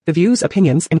The views,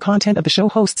 opinions, and content of the show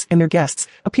hosts and their guests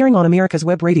appearing on America's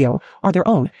Web Radio are their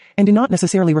own and do not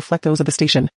necessarily reflect those of the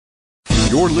station.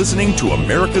 You're listening to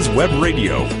America's Web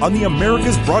Radio on the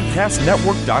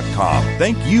AmericasBroadcastNetwork.com.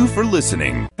 Thank you for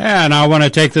listening. And I want to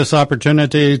take this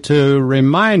opportunity to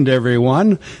remind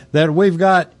everyone that we've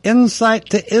got Insight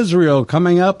to Israel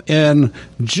coming up in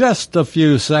just a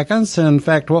few seconds. In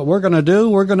fact, what we're going to do,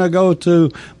 we're going to go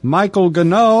to Michael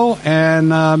Ganoe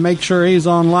and make sure he's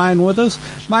online with us.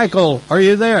 Michael, are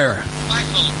you there?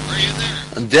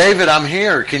 David, I'm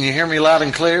here. Can you hear me loud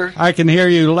and clear? I can hear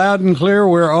you loud and clear.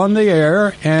 We're on the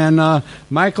air, and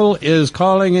Michael is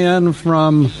calling in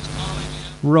from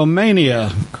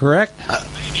Romania, correct?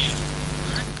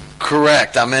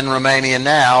 Correct. I'm in Romania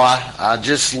now. I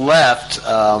just left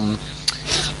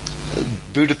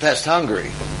Budapest, Hungary.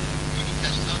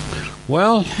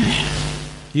 Well,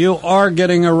 you are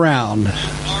getting around.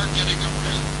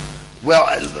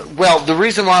 Well, the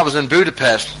reason why I was in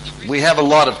Budapest, we have a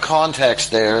lot of contacts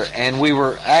there, and we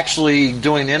were actually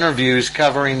doing interviews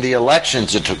covering the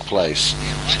elections that took place.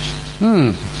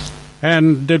 And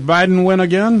did Biden win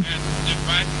again?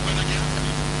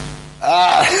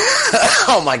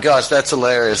 Oh my gosh, that's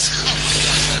hilarious.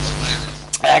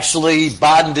 Actually,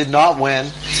 Biden did not win.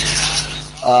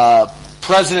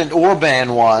 President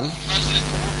Orban won,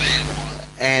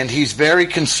 and he's very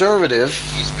conservative.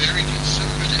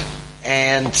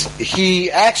 And he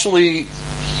actually,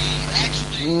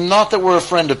 not that we're a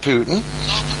friend of Putin,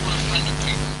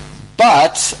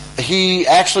 but he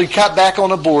actually cut back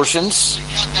on abortions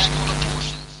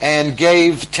and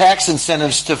gave tax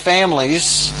incentives to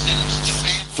families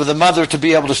for the mother to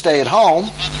be able to stay at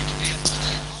home.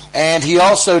 And he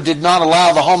also did not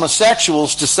allow the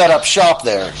homosexuals to set up shop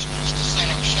there.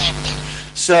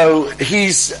 So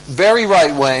he's very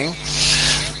right-wing.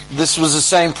 This was the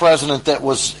same president that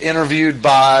was interviewed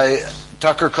by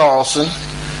Tucker Carlson.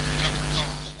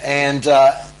 And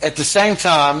at the same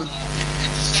time,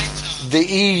 the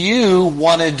EU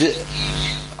wanted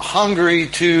Hungary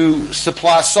to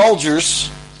supply soldiers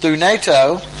through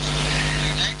NATO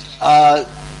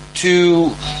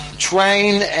to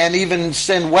train and even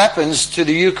send weapons to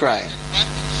the Ukraine.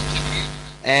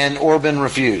 And Orban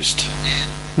refused.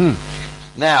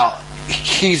 Now,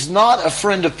 he's not a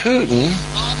friend of Putin,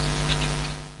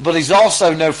 but he's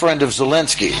also no friend of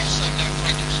Zelensky.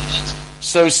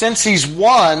 So since he's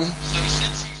won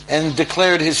and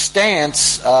declared his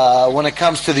stance when it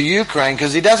comes to the Ukraine,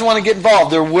 because he doesn't want to get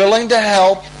involved, they're willing to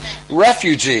help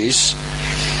refugees,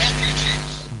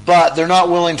 but they're not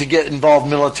willing to get involved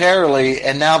militarily,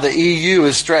 and now the EU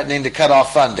is threatening to cut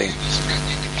off funding.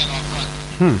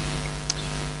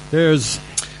 There's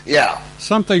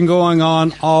something going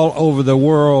on all over the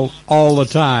world all the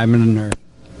time, isn't there?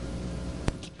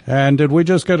 And did we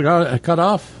just get cut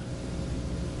off?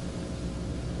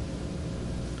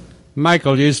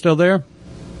 Michael, you still there?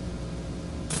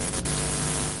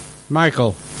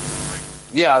 Michael.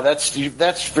 Yeah,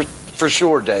 that's for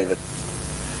sure, David.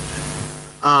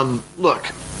 Look,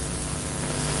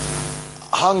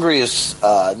 Hungary is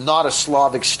not a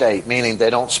Slavic state, meaning they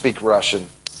don't speak Russian.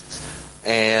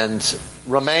 And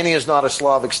Romania is not a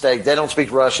Slavic state. They don't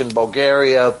speak Russian.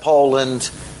 Bulgaria,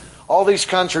 Poland, all these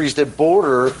countries that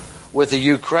border with the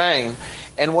Ukraine.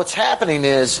 And what's happening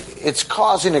is it's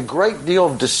causing a great deal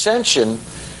of dissension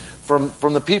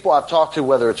from the people I've talked to,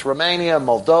 whether it's Romania,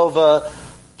 Moldova,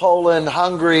 Poland,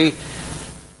 Hungary.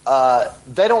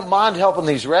 They don't mind helping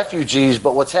these refugees,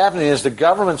 but what's happening is the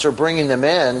governments are bringing them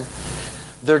in.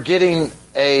 They're getting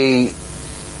a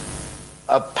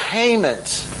payment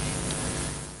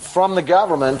from the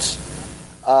government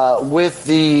with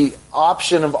the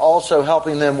option of also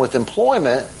helping them with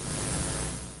employment,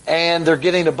 and they're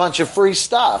getting a bunch of free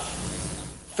stuff,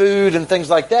 food and things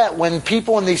like that, when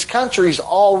people in these countries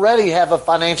already have a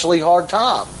financially hard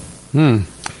time. You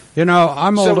know,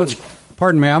 I'm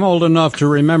old enough to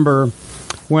remember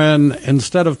when,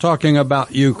 instead of talking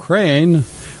about Ukraine,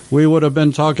 we would have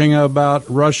been talking about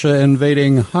Russia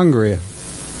invading Hungary.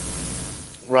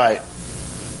 Right.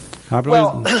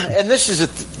 Well, and this is a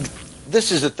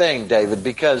thing, David,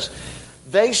 because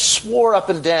they swore up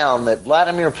and down that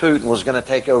Vladimir Putin was going to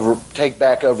take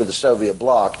back over the Soviet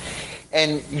bloc.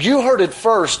 And you heard it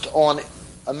first on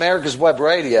America's Web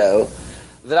Radio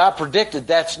that I predicted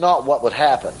that's not what would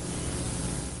happen.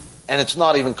 And it's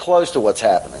not even close to what's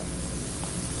happening.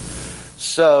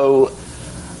 So,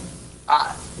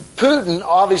 Putin,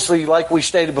 obviously, like we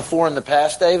stated before in the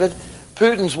past, David,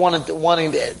 Putin's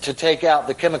wanting to take out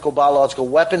the chemical biological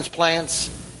weapons plants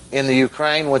in the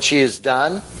Ukraine, which he has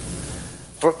done,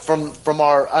 from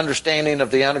our understanding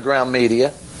of the underground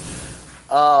media.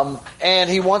 And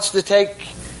he wants to take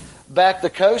back the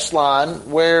coastline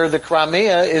where the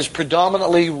Crimea is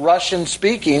predominantly Russian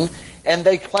speaking, and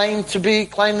they claim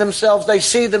themselves, they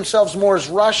see themselves more as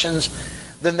Russians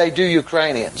than they do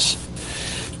Ukrainians.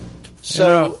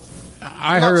 So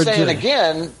I'm not saying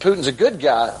again, Putin's a good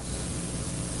guy.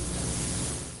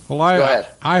 Well,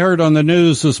 I heard on the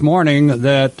news this morning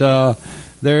that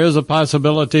there is a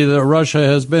possibility that Russia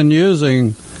has been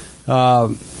using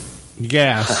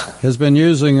gas, has been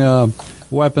using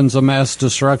weapons of mass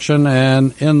destruction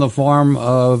and in the form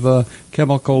of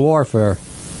chemical warfare.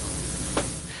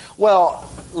 Well,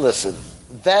 listen,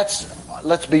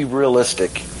 let's be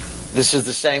realistic. This is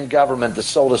the same government that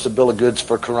sold us a bill of goods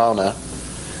for Corona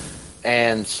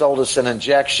and sold us an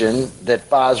injection that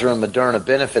Pfizer and Moderna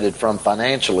benefited from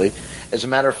financially. As a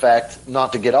matter of fact,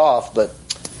 not to get off, but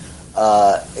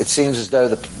it seems as though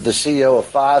the CEO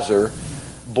of Pfizer,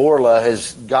 Borla,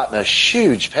 has gotten a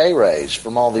huge pay raise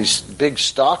from all these big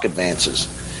stock advances.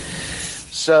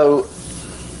 So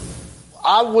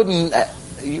I wouldn't,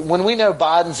 when we know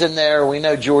Biden's in there, we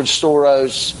know George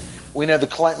Soros, we know the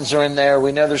Clintons are in there,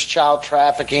 we know there's child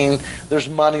trafficking, there's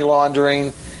money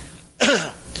laundering,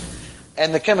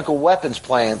 and the chemical weapons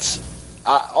plants,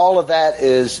 all of that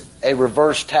is a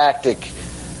reverse tactic,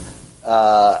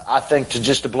 I think,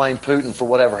 to blame Putin for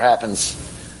whatever happens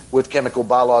with chemical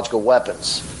biological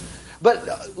weapons.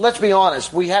 But let's be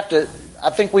honest, I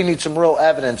think we need some real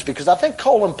evidence, because I think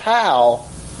Colin Powell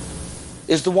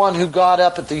is the one who got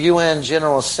up at the UN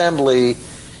General Assembly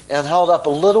and held up a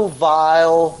little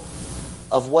vial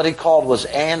of what he called was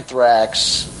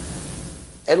anthrax.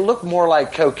 It looked more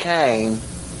like cocaine.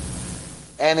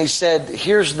 And he said,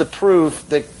 here's the proof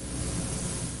that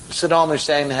Saddam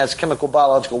Hussein has chemical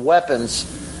biological weapons,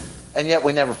 and yet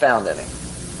we never found any.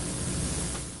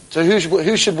 So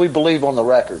who should we believe on the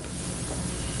record?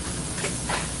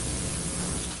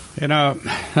 You know,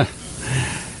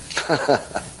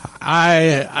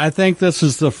 I think this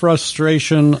is the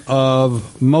frustration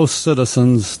of most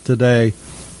citizens today.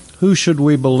 Who should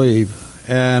we believe?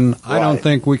 And I don't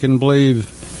think we can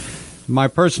believe. My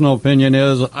personal opinion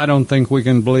is I don't think we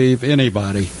can believe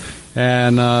anybody.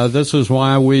 And this is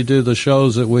why we do the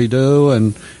shows that we do.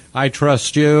 And I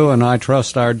trust you, and I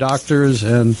trust our doctors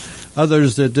and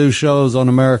others that do shows on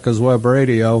America's Web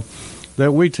Radio,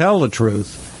 that we tell the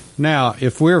truth. Now,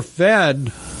 if we're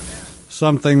fed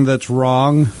something that's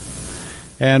wrong,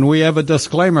 and we have a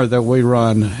disclaimer that we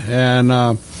run,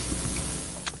 and,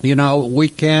 we're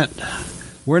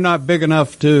not big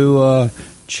enough to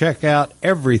check out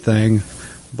everything,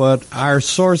 but our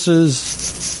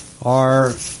sources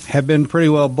have been pretty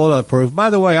well bulletproof. By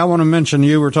the way, I want to mention,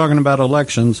 you were talking about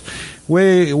elections.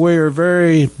 We are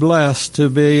very blessed to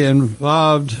be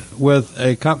involved with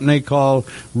a company called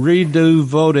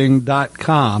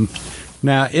RedoVoting.com.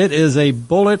 Now, it is a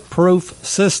bulletproof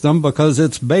system because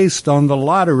it's based on the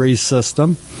lottery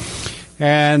system,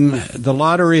 and the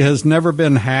lottery has never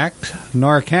been hacked,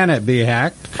 nor can it be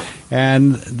hacked.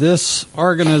 And this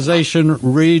organization,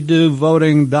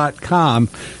 RedoVoting.com,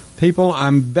 people,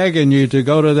 I'm begging you to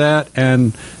go to that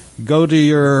and go to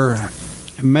your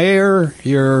mayor,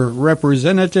 your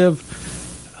representative,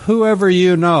 whoever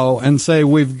you know, and say,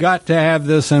 we've got to have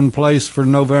this in place for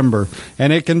November.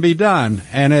 And it can be done.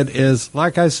 And it is,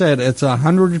 like I said, it's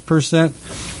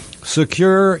 100%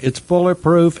 secure, it's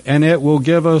bulletproof, and it will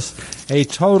give us a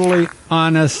totally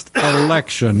honest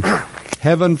election.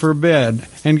 Heaven forbid.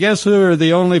 And guess who are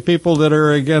the only people that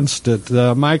are against it?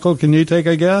 Michael, can you take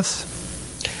a guess?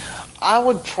 I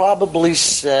would probably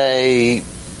say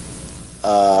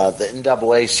the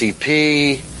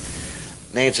NAACP,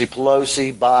 Nancy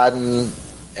Pelosi, Biden,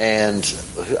 and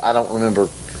I don't remember.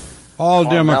 All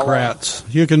Democrats.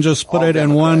 You can just put it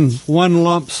in one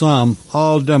lump sum.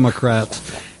 All Democrats.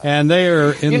 And they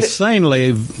are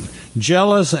insanely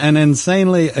jealous and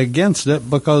insanely against it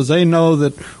because they know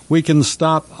that we can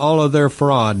stop all of their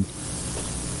fraud.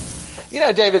 You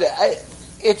know, David,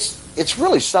 it's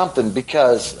really something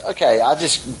because, okay, I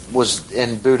just was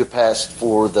in Budapest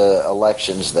for the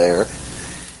elections there,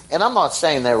 and I'm not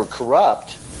saying they were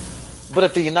corrupt, but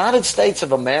if the United States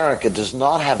of America does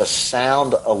not have a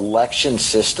sound election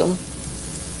system,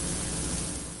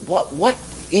 what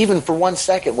even for 1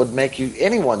 second would make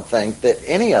anyone think that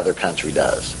any other country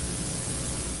does?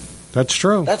 That's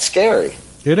true. That's scary.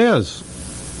 It is.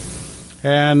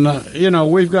 And,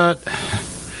 we've got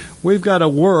a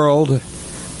world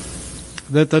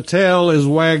that the tail is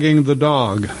wagging the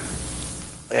dog.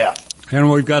 Yeah.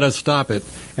 And we've got to stop it.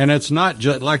 And it's not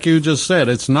just, like you just said,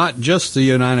 it's not just the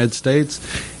United States.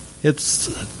 It's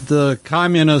the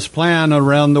communist plan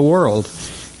around the world.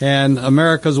 And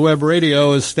America's Web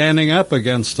Radio is standing up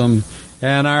against them.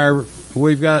 And our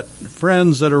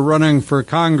friends that are running for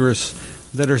Congress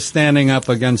that are standing up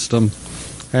against them,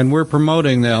 and we're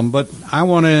promoting them. But I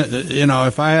want to,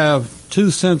 if I have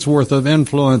 2 cents worth of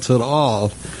influence at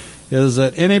all, is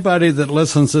that anybody that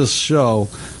listens to this show,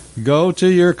 go to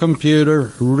your computer,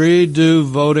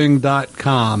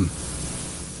 redovoting.com.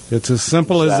 It's as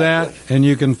simple as that, and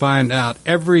you can find out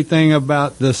everything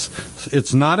about this.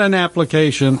 It's not an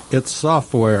application, it's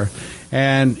software,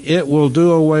 and it will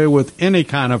do away with any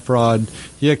kind of fraud.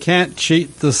 You can't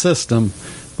cheat the system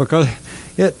because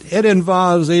it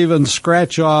involves even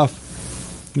scratch-off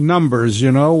numbers,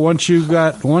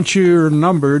 Once you're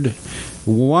numbered,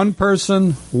 one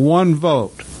person, one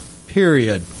vote,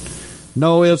 period.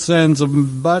 No ifs, ands,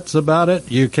 and buts about it.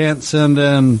 You can't send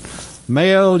in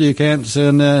mail, you can't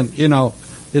send in,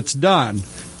 it's done.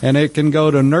 And it can go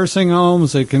to nursing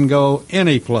homes, it can go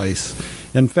any place.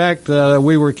 In fact,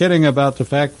 we were kidding about the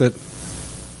fact that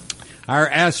our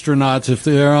astronauts, if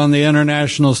they're on the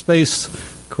International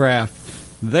Spacecraft,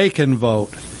 they can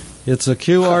vote. It's a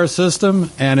QR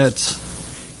system, and it's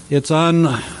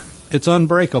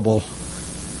unbreakable.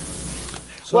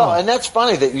 So, well, and that's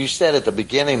funny that you said at the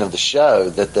beginning of the show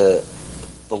that the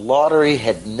lottery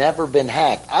had never been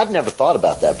hacked. I've never thought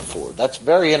about that before. That's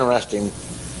very interesting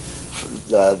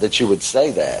that you would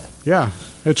say that. Yeah,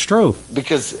 it's true.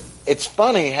 Because it's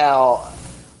funny how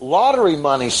lottery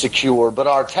money's secure, but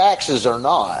our taxes are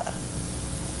not.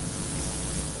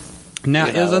 Now,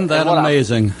 isn't that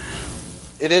amazing?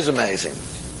 It is amazing.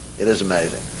 It is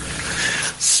amazing.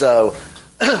 So,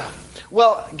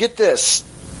 well, get this.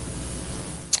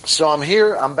 So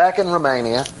I'm back in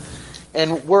Romania,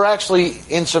 and we're actually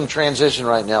in some transition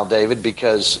right now, David,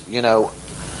 because,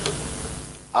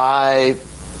 I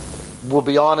will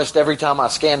be honest, every time I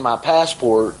scan my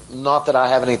passport, not that I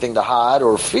have anything to hide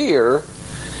or fear,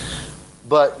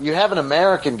 but you have an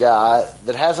American guy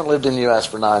that hasn't lived in the U.S.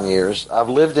 for 9 years. I've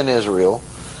lived in Israel.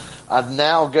 I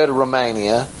now go to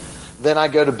Romania. Then I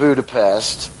go to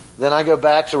Budapest. Then I go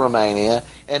back to Romania.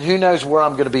 And who knows where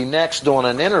I'm going to be next doing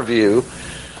an interview.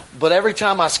 But every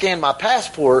time I scan my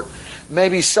passport,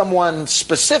 maybe someone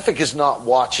specific is not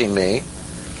watching me.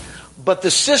 But the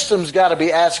system's got to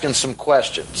be asking some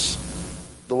questions,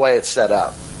 the way it's set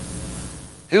up.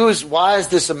 Why is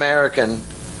this American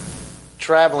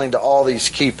traveling to all these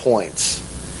key points?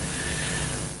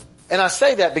 And I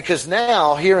say that because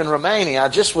now, here in Romania, I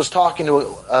just was talking to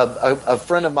a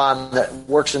friend of mine that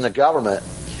works in the government.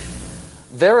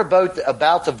 They're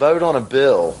about to vote on a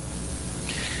bill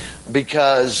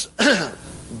because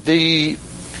the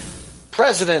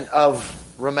president of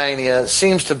Romania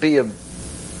seems to be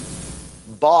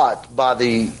bought by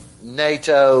the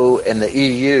NATO and the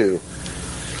EU.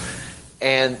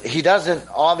 And he doesn't,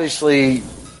 obviously,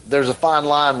 there's a fine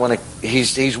line when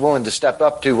he's willing to step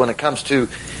up to when it comes to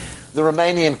the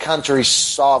Romanian country's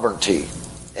sovereignty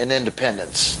and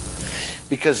independence.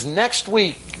 Because next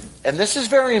week, and this is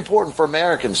very important for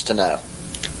Americans to know,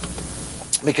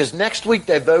 because next week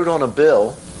they vote on a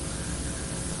bill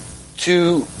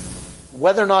to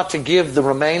whether or not to give the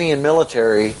Romanian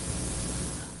military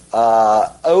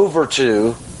over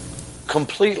to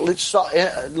completely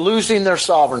losing their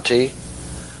sovereignty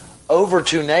over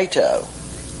to NATO.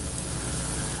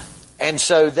 And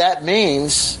so that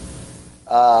means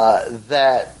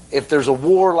that if there's a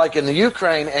war like in the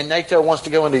Ukraine and NATO wants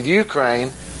to go into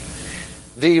Ukraine,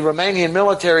 the Romanian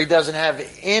military doesn't have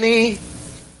any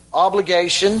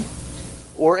obligation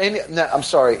or any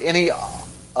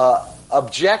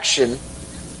objection.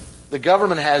 The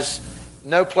government has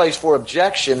no place for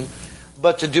objection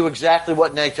but to do exactly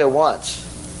what NATO wants.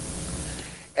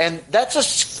 And that's a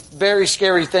very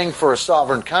scary thing for a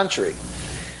sovereign country.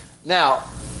 Now,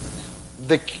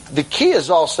 the key is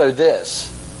also this.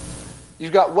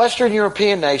 You've got Western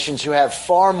European nations who have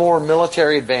far more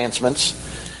military advancements.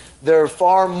 They're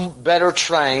far better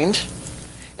trained.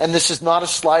 And this is not a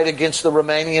slight against the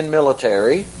Romanian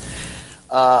military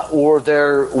or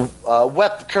their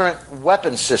current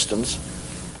weapon systems.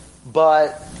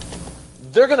 But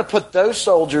they're going to put those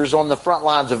soldiers on the front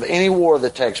lines of any war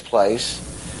that takes place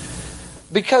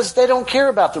because they don't care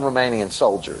about the Romanian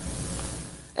soldier.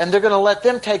 And they're going to let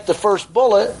them take the first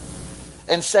bullet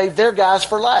and save their guys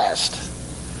for last.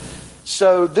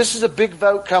 So this is a big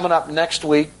vote coming up next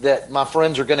week that my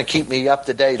friends are going to keep me up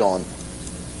to date on.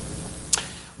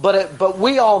 But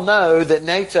we all know that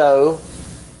NATO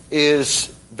is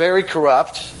very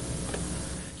corrupt.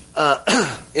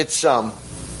 It's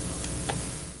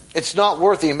not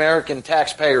worth the American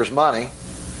taxpayers' money.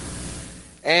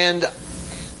 And,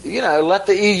 let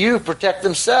the EU protect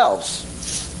themselves.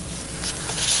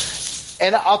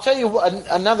 And I'll tell you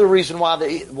another reason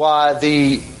why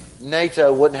the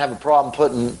NATO wouldn't have a problem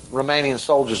putting Romanian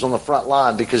soldiers on the front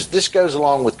line, because this goes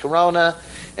along with Corona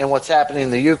and what's happening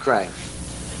in the Ukraine.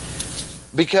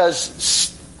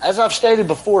 Because, as I've stated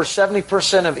before,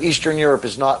 70% of Eastern Europe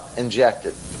is not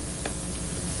injected.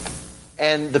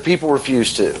 And the people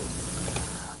refuse to.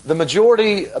 The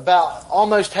majority, about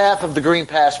almost half of the green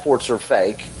passports are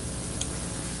fake.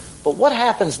 But what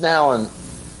happens now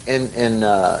in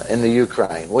the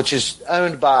Ukraine, which is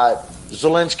owned by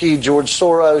Zelensky, George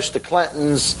Soros, the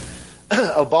Clintons,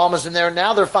 Obama's in there.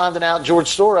 Now they're finding out George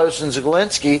Soros and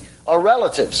Zelensky are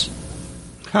relatives.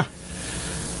 Huh.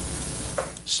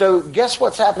 So guess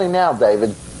what's happening now,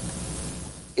 David?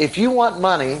 If you want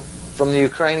money from the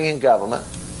Ukrainian government,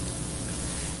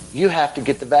 you have to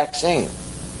get the vaccine.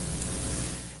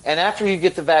 And after you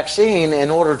get the vaccine, in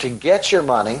order to get your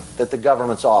money that the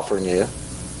government's offering you,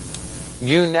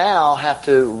 you now have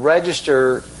to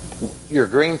register your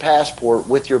green passport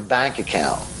with your bank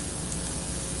account.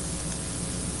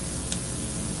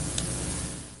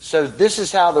 So this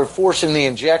is how they're forcing the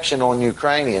injection on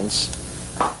Ukrainians,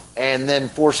 and then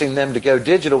forcing them to go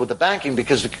digital with the banking,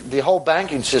 because the whole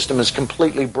banking system is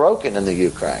completely broken in the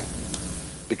Ukraine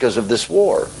because of this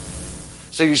war.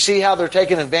 So you see how they're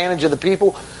taking advantage of the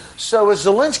people? So is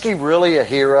Zelensky really a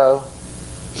hero?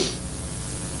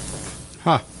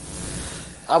 Huh.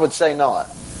 I would say not.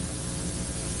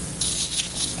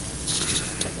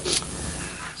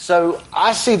 So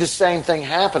I see the same thing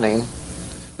happening,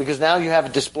 because now you have a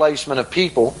displacement of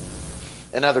people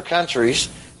in other countries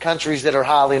that are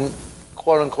highly,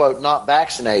 quote-unquote, not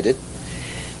vaccinated.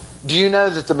 Do you know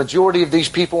that the majority of these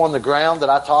people on the ground that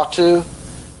I talk to,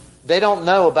 they don't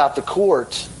know about the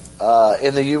court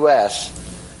in the U.S.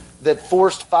 that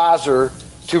forced Pfizer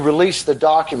to release the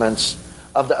documents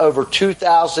of the over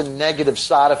 2,000 negative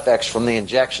side effects from the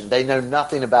injection. They know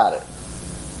nothing about it.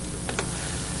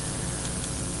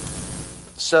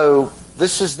 So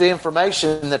this is the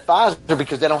information that Pfizer,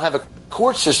 because they don't have a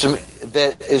court system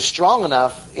that is strong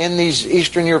enough in these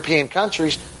Eastern European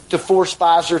countries to force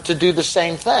Pfizer to do the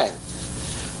same thing.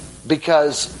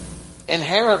 Because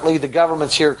inherently the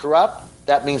governments here are corrupt.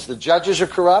 That means the judges are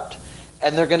corrupt,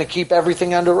 and they're going to keep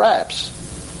everything under wraps.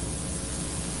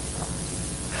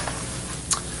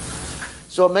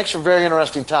 So it makes for very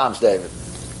interesting times, David.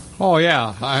 Oh,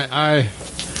 yeah. I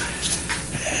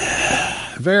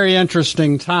very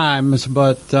interesting times,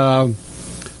 but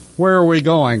where are we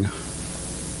going?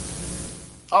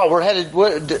 Oh, we're headed...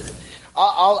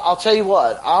 I'll tell you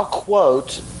what. I'll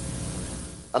quote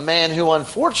a man who,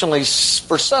 unfortunately,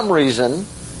 for some reason,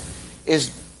 is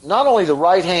not only the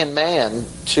right-hand man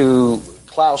to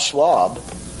Klaus Schwab,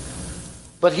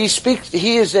 but he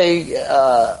is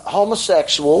a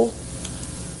homosexual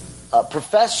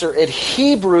professor at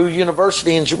Hebrew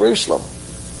University in Jerusalem.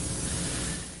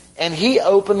 And he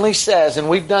openly says, and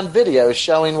we've done videos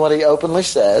showing what he openly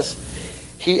says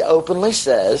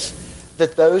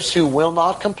that those who will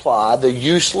not comply, the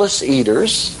useless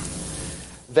eaters,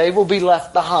 they will be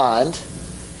left behind,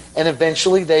 and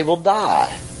eventually they will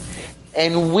die.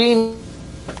 And we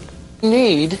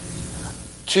need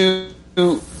to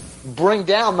bring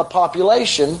down the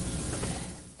population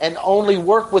and only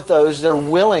work with those that are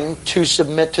willing to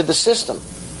submit to the system.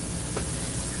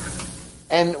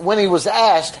 And when he was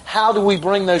asked, how do we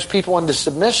bring those people into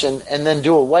submission and then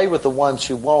do away with the ones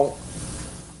who won't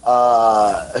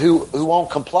who won't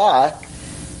comply,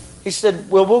 he said,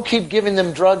 well, we'll keep giving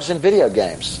them drugs and video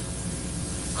games.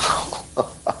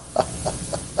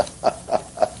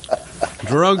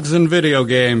 Drugs and video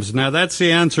games. Now, that's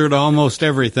the answer to almost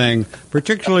everything,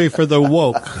 particularly for the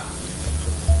woke.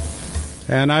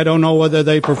 And I don't know whether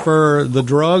they prefer the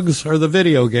drugs or the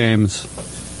video games.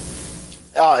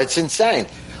 Oh, it's insane.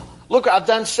 Look, I've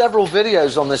done several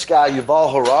videos on this guy,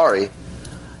 Yuval Harari.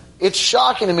 It's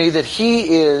shocking to me that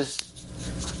he is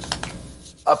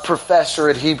a professor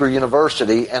at Hebrew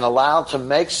University and allowed to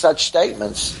make such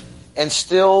statements and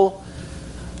still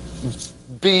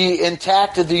be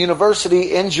intact at the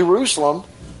university in Jerusalem.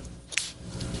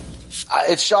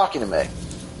 It's shocking to me.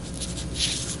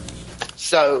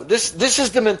 So this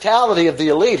is the mentality of the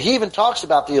elite. He even talks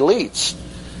about the elites.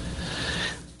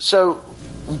 So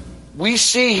we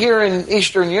see here in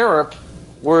Eastern Europe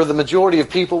where the majority of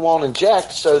people won't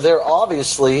inject, so they're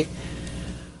obviously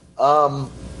part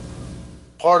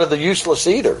of the useless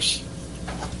eaters.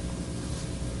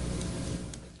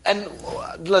 And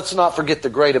let's not forget the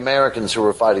great Americans who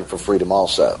are fighting for freedom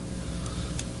also.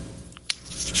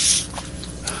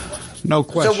 No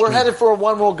question. So we're headed for a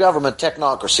one-world government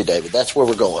technocracy, David. That's where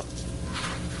we're going.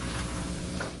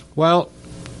 Well,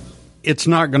 it's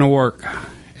not going to work.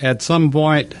 At some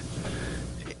point,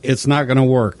 it's not going to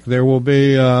work. There will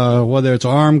be, whether it's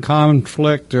armed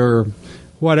conflict or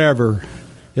whatever,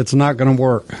 it's not going to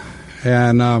work.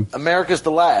 And America's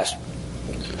the last.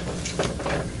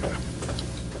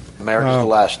 America's the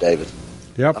last, David.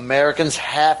 Yep. Americans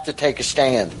have to take a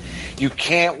stand. You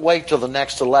can't wait till the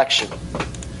next election.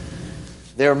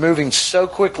 They're moving so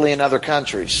quickly in other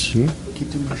countries.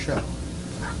 Keep doing your show.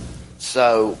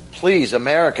 So please,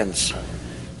 Americans,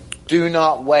 do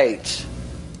not wait.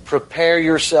 Prepare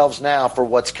yourselves now for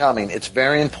what's coming. It's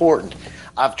very important.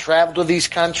 I've traveled to these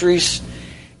countries,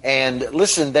 and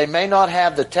listen, they may not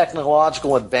have the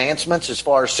technological advancements as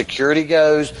far as security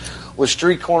goes, with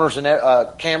street corners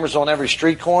and cameras on every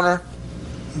street corner.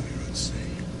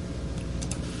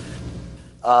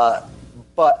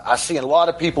 But I see a lot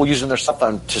of people using their cell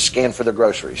phone to scan for their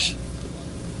groceries.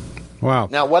 wow.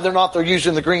 Now, whether or not they're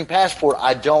using the green passport,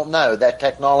 I don't know. That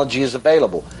technology is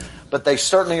available. But they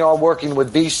certainly are working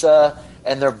with Visa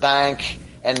and their bank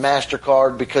and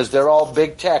MasterCard, because they're all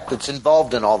big tech that's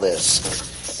involved in all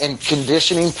this. And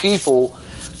conditioning people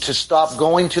to stop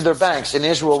going to their banks. In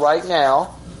Israel right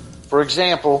now, for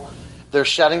example, they're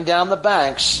shutting down the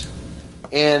banks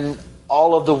in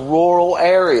all of the rural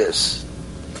areas,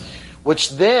 which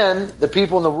then the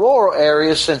people in the rural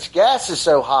areas, since gas is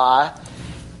so high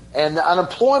and the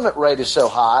unemployment rate is so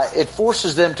high, it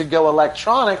forces them to go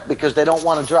electronic because they don't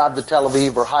want to drive to Tel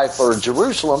Aviv or Haifa or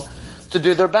Jerusalem to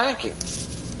do their banking.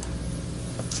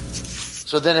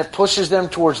 So then it pushes them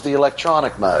towards the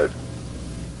electronic mode.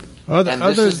 And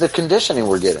this is the conditioning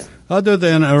we're getting. Other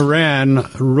than Iran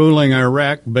ruling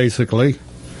Iraq, basically,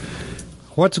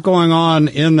 what's going on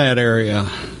in that area?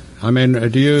 I mean,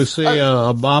 do you see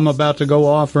a bomb about to go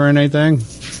off or anything?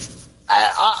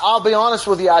 I'll be honest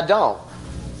with you, I don't.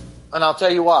 And I'll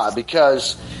tell you why.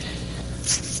 Because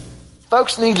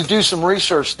folks need to do some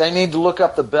research. They need to look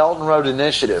up the Belt and Road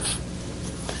Initiative.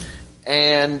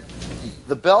 And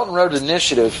the Belt and Road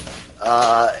Initiative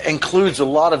includes a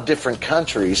lot of different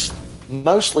countries,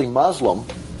 mostly Muslim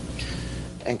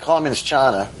and communist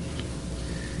China.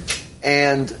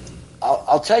 And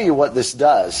I'll tell you what this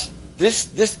does.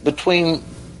 This between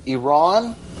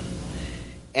Iran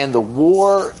and the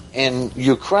war in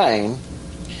Ukraine,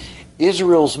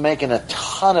 Israel's making a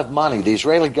ton of money. The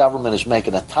Israeli government is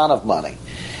making a ton of money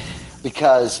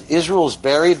because Israel is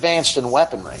very advanced in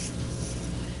weaponry.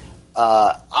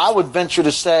 I would venture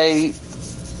to say,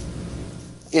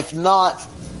 if not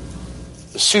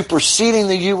superseding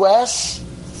the U.S.,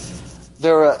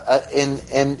 they're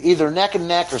in either neck and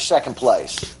neck or second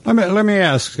place. Let me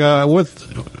ask, I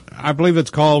believe it's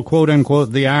called, quote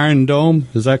unquote, the Iron Dome.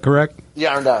 Is that correct? The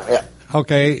Iron Dome, yeah.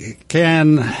 Okay.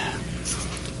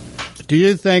 Do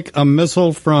you think a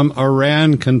missile from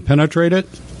Iran can penetrate it?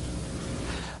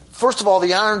 First of all,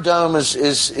 the Iron Dome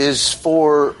is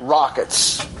for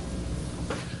rockets.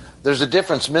 There's a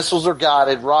difference. Missiles are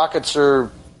guided. Rockets are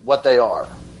what they are.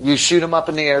 You shoot them up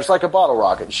in the air. It's like a bottle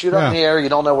rocket. You shoot up in the air, you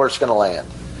don't know where it's going to land.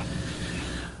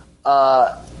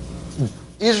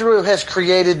 Israel has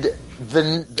created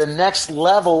the next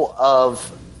level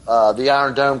of the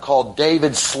Iron Dome called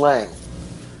David's Sling.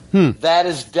 That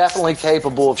is definitely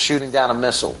capable of shooting down a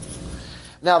missile.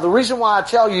 Now, the reason why I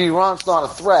tell you Iran's not a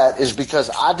threat is because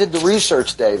I did the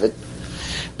research, David,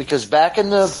 because back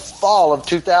in the fall of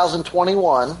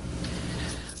 2021,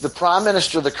 the prime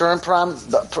minister, the current prime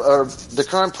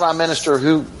minister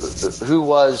who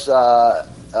was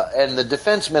and the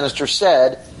defense minister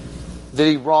said that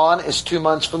Iran is 2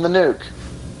 months from the nuke.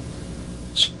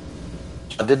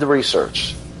 I did the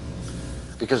research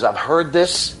because I've heard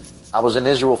this. I was in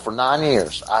Israel for 9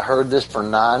 years. I heard this for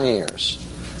 9 years.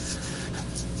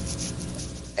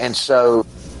 And so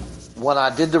when I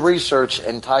did the research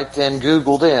and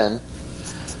Googled in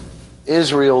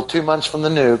Israel 2 months from the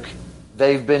nuke,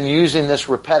 they've been using this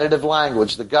repetitive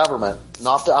language, the government.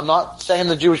 I'm not saying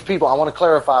the Jewish people. I want to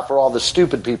clarify for all the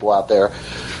stupid people out there.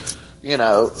 You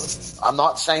know, I'm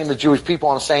not saying the Jewish people.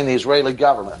 I'm saying the Israeli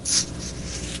government.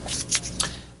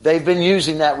 They've been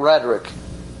using that rhetoric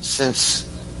since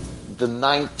the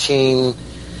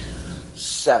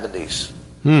 1970s.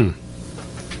 And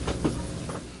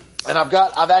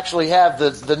I've actually have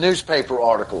the newspaper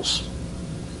articles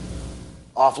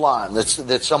offline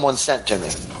that someone sent to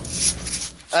me.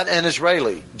 An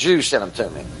Israeli Jew sent them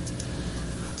to me.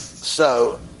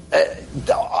 So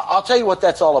I'll tell you what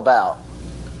that's all about.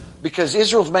 Because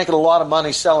Israel's making a lot of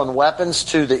money selling weapons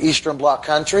to the Eastern Bloc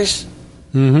countries,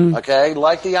 okay,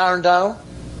 like the Iron Dome.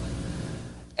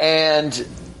 And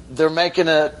they're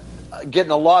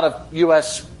getting a lot of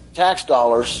U.S. tax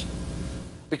dollars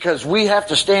because we have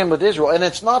to stand with Israel. And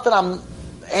it's not that I'm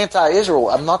anti-Israel.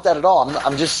 I'm not that at all.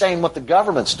 I'm just saying what the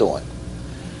government's doing.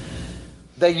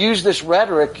 they use this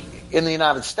rhetoric in the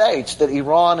United States that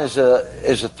Iran is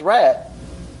a threat,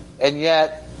 and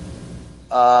yet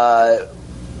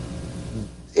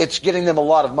it's getting them a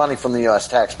lot of money from the U.S.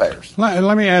 taxpayers.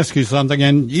 Let me ask you something,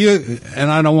 and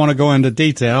I don't want to go into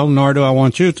detail, nor do I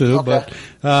want you to, Okay.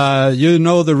 but you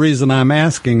know the reason I'm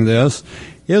asking this.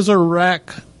 Is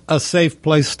Iraq a safe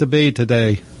place to be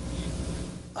today?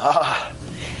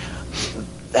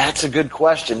 That's a good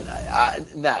question.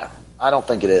 No, I don't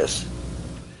think it is.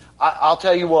 I'll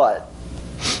tell you what.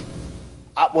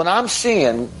 When I'm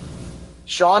seeing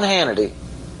Sean Hannity,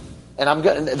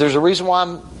 and there's a reason why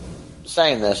I'm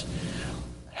saying this.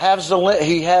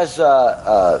 He has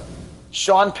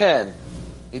Sean Penn.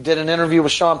 He did an interview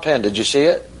with Sean Penn. Did you see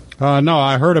it? No,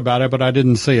 I heard about it, but I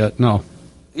didn't see it. No.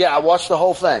 Yeah, I watched the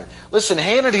whole thing. Listen,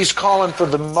 Hannity's calling for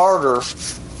the murder,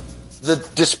 the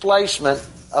displacement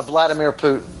of Vladimir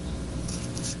Putin.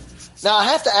 Now, I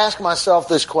have to ask myself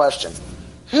this question.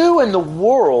 Who in the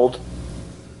world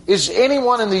is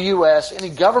anyone in the U.S., any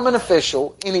government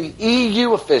official, any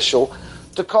EU official,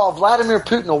 to call Vladimir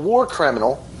Putin a war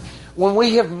criminal when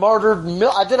we have murdered...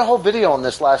 I did a whole video on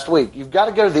this last week. You've got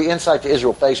to go to the Insight to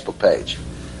Israel Facebook page.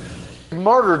 We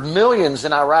murdered millions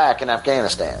in Iraq and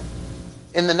Afghanistan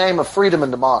in the name of freedom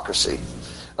and democracy.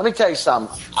 Let me tell you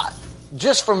something.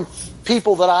 Just from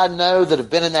people that I know that have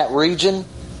been in that region,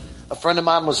 a friend of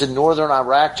mine was in northern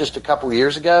Iraq just a couple of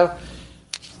years ago.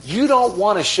 You don't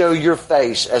want to show your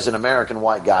face as an American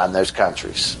white guy in those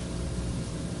countries,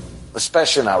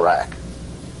 especially in Iraq,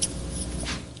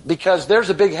 because there's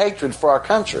a big hatred for our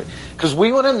country. Because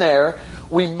we went in there,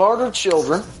 we murdered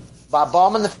children by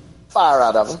bombing the fire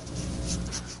out of them.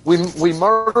 We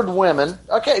murdered women.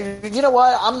 Okay, you know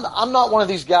what? I'm not one of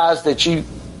these guys that you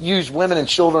use women and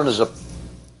children as a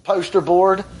poster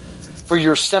board for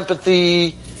your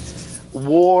sympathy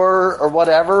war or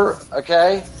whatever.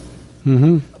 Okay.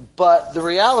 Mm-hmm. But the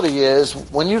reality is,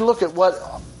 when you look at what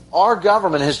our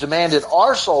government has demanded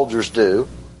our soldiers do,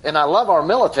 and I love our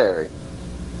military,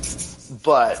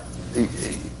 but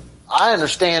I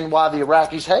understand why the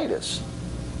Iraqis hate us.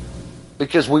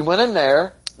 Because we went in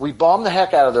there, we bombed the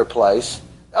heck out of their place.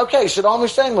 Okay, Saddam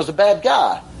Hussein was a bad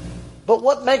guy. But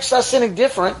what makes us any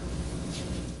different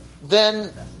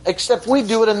than, except we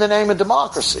do it in the name of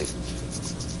democracy?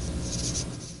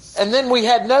 And then we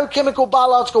had no chemical,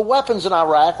 biological weapons in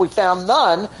Iraq. We found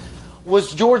none.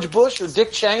 Was George Bush or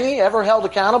Dick Cheney ever held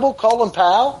accountable? Colin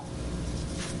Powell?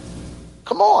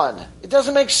 Come on. It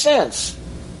doesn't make sense.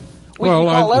 We can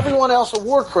call everyone else a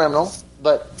war criminal,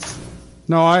 but...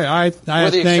 No, I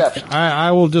think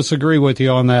I will disagree with you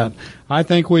on that. I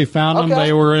think we found them.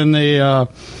 They were in the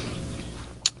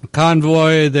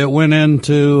convoy that went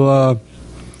into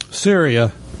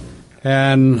Syria,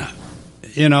 and...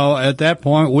 You know, at that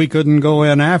point, we couldn't go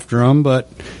in after them, but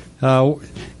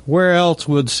where else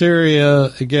would Syria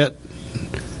get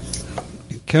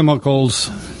chemical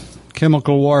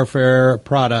warfare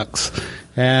products?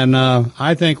 And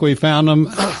I think we found them.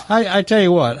 I tell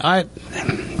you what,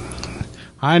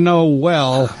 I know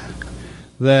well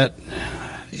that,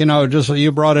 you know, just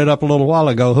you brought it up a little while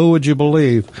ago. Who would you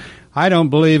believe? I don't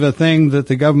believe a thing that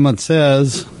the government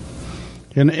says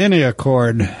in any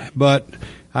accord, but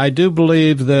I do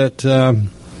believe that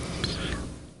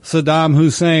Saddam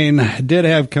Hussein did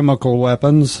have chemical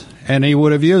weapons, and he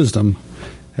would have used them.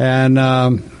 And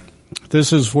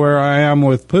this is where I am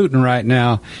with Putin right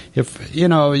now. If, you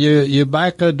know, you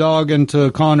back a dog into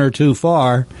a corner too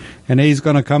far, and he's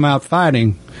going to come out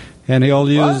fighting, and he'll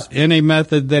use any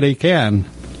method that he can.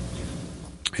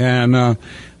 And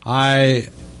I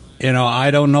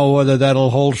don't know whether that'll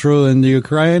hold true in the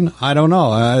Ukraine. I don't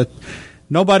know.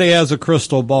 Nobody has a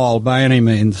crystal ball by any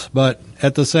means, but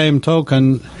at the same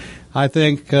token, I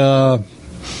think we're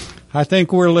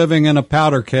living in a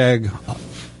powder keg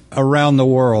around the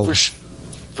world.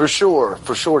 For sure,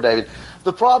 David.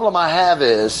 The problem I have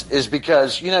is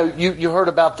because, you know, you heard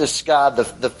about this guy,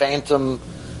 the Phantom,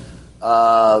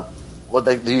 the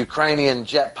Ukrainian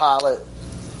jet pilot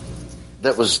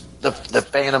that was the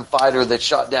Phantom fighter that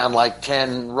shot down like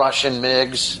 10 Russian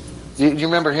MiGs. Do you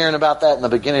remember hearing about that in the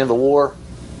beginning of the war?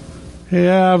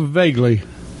 Yeah, vaguely.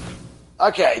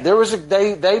 Okay, there was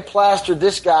they plastered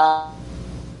this guy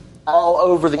all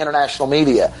over the international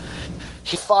media.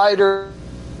 He's a fighter.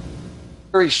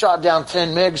 He shot down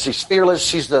 10 MiGs. He's fearless.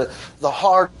 He's the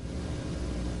heart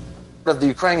of the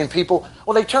Ukrainian people.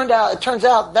 Well, it turns out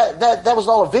that was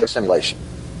all a video simulation.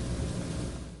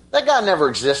 That guy never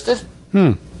existed.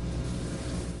 Well,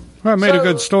 it made a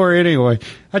good story anyway.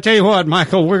 I tell you what,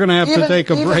 Michael, we're going to have to take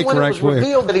a break right quick. Even when it was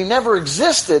revealed that he never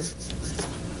existed,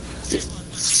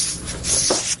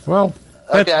 well,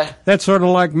 Okay. That's sort of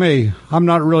like me. I'm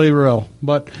not really real.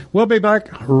 But we'll be back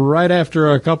right after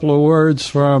a couple of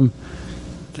words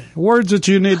that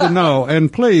you need to know.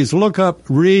 And please look up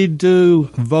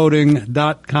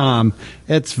redovoting.com.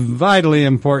 It's vitally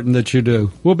important that you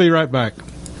do. We'll be right back.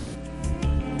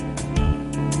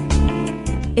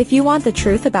 If you want the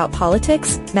truth about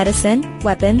politics, medicine,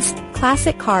 weapons,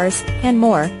 classic cars, and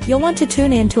more, you'll want to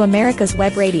tune in to America's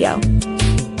Web Radio.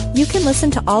 You can listen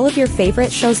to all of your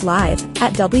favorite shows live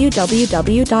at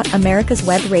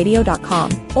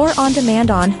www.americaswebradio.com or on demand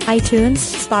on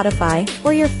iTunes, Spotify,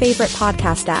 or your favorite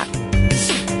podcast app.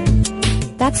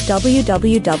 That's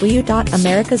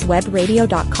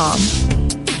www.americaswebradio.com.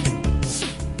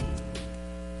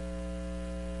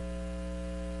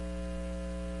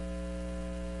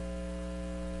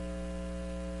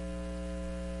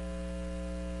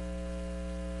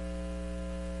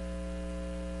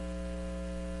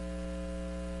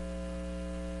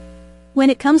 When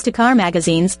it comes to car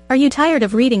magazines, are you tired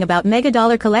of reading about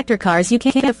mega-dollar collector cars you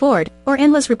can't afford, or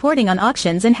endless reporting on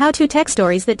auctions and how-to tech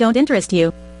stories that don't interest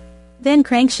you? Then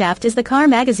Crankshaft is the car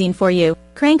magazine for you.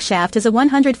 Crankshaft is a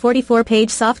 144-page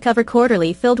softcover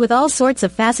quarterly filled with all sorts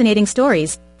of fascinating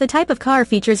stories, the type of car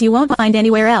features you won't find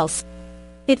anywhere else.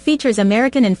 It features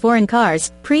American and foreign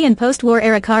cars, pre- and post-war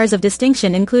era cars of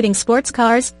distinction including sports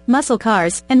cars, muscle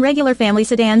cars, and regular family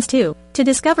sedans too. To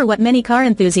discover what many car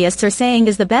enthusiasts are saying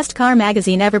is the best car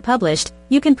magazine ever published,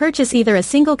 you can purchase either a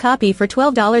single copy for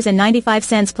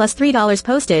 $12.95 plus $3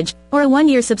 postage, or a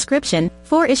 1-year subscription,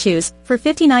 4 issues, for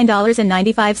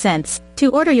 $59.95.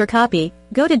 To order your copy,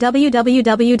 go to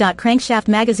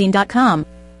www.crankshaftmagazine.com.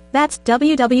 That's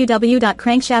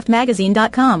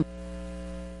www.crankshaftmagazine.com.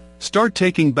 Start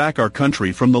taking back our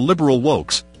country from the liberal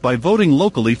wokes by voting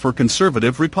locally for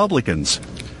conservative Republicans.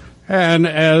 And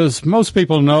as most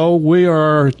people know, we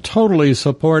are totally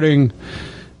supporting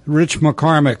Rich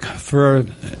McCormick for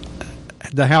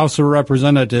the House of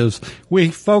Representatives. We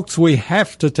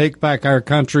have to take back our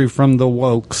country from the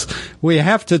wokes. We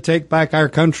have to take back our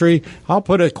country, I'll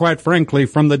put it quite frankly,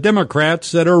 from the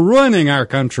Democrats that are ruining our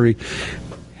country.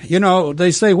 You know, they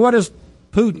say, what has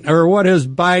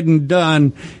Biden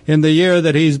done in the year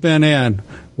that he's been in?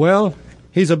 Well,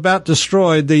 he's about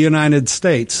destroyed the United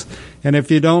States. And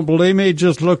if you don't believe me,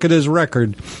 just look at his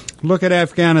record. Look at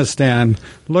Afghanistan.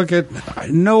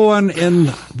 No one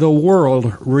in the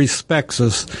world respects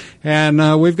us.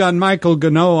 And we've got Michael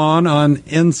Ganoe on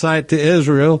Insight to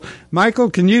Israel. Michael,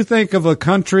 can you think of a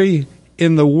country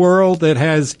in the world that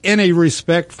has any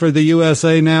respect for the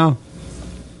USA now?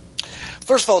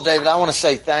 First of all, David, I want to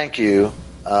say thank you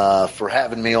for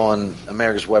having me on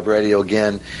America's Web Radio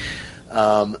again.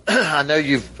 I know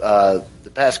you've the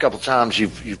past couple times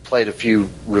you've played a few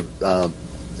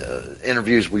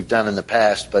interviews we've done in the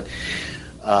past, but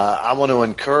I want to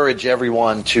encourage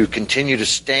everyone to continue to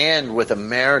stand with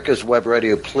America's Web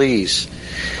Radio, please,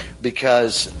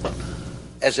 because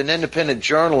as an independent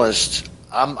journalist,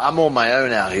 I'm on my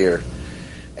own out here,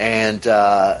 and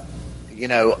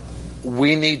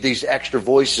we need these extra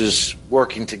voices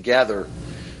working together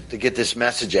to get this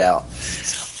message out.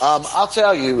 I'll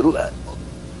tell you,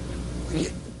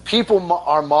 people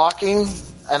are mocking,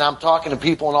 and I'm talking to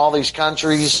people in all these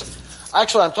countries.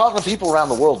 Actually, I'm talking to people around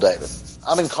the world, David.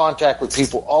 I'm in contact with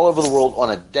people all over the world on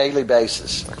a daily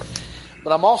basis.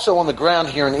 But I'm also on the ground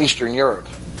here in Eastern Europe.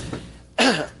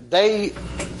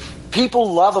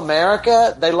 People love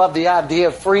America. They love the idea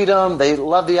of freedom. They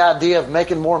love the idea of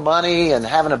making more money and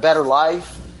having a better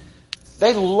life.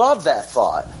 They love that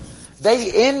thought.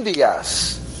 They envy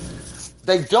us.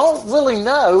 They don't really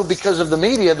know, because of the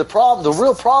media, the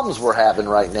real problems we're having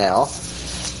right now.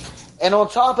 And on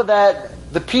top of that,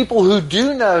 the people who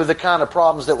do know the kind of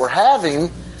problems that we're having,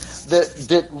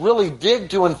 that really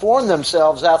dig to inform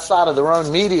themselves outside of their own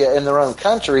media in their own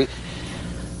country,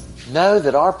 know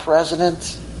that our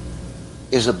president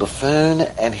is a buffoon,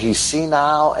 and he's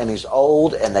senile, and he's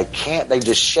old, and they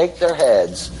just shake their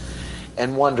heads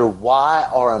and wonder, why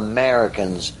are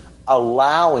Americans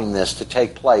allowing this to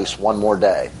take place one more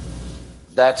day?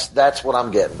 That's what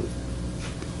I'm getting.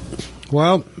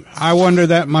 Well, I wonder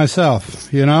that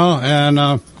myself,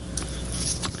 and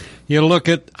you look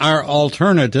at our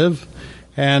alternative,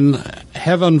 and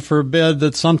heaven forbid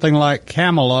that something like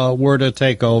Kamala were to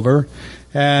take over,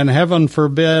 and heaven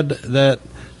forbid that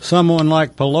someone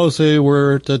like Pelosi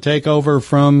were to take over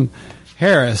from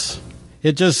Harris.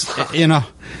 It just,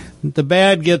 the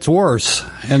bad gets worse,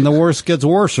 and the worse gets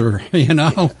worser,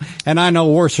 And I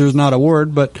know worser is not a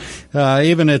word, but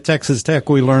even at Texas Tech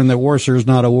we learned that worser is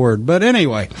not a word. But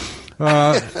anyway,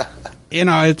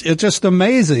 it's just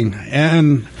amazing.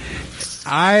 And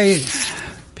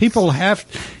people have,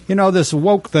 this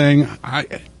woke thing,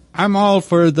 I'm all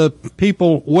for the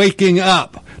people waking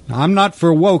up. I'm not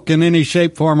for woke in any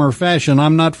shape, form, or fashion.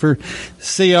 I'm not for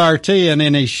CRT in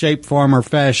any shape, form, or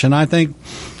fashion. I think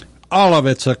all of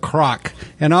it's a crock,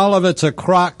 and all of it's a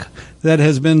crock that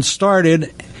has been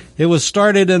started. It was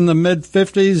started in the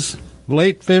mid-50s,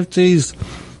 late 50s,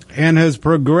 and has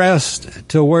progressed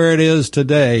to where it is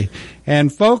today.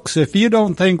 And folks, if you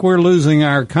don't think we're losing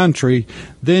our country,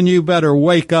 then you better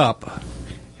wake up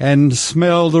and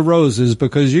smell the roses,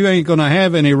 because you ain't going to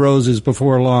have any roses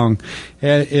before long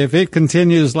if it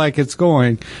continues like it's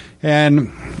going.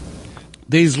 And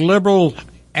these liberal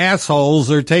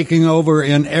assholes are taking over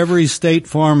in every state,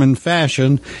 form, and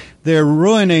fashion. They're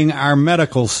ruining our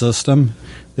medical system.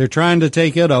 They're trying to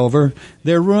take it over.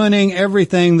 They're ruining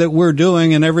everything that we're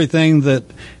doing and everything that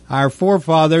our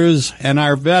forefathers and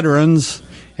our veterans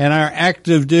and our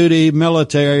active duty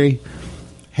military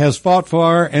has fought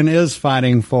for and is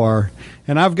fighting for.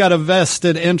 And I've got a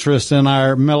vested interest in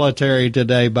our military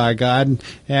today, by God.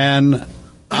 And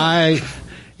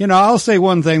I'll say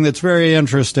one thing that's very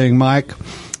interesting,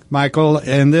 Michael,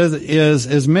 and this is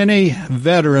as many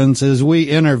veterans as we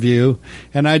interview,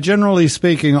 and I generally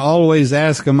speaking always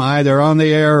ask them either on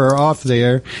the air or off the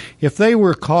air, if they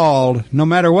were called, no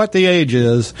matter what the age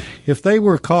is, if they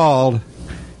were called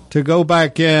to go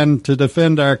back in to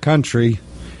defend our country,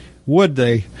 would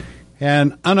they?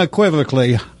 And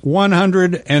unequivocally,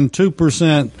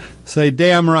 102% say,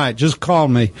 damn right, just call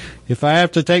me. If I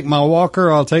have to take my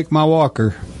walker, I'll take my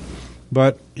walker.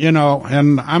 But, and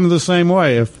I'm the same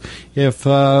way. If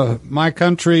my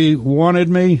country wanted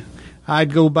me,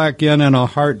 I'd go back in a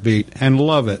heartbeat and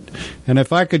love it. And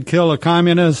if I could kill a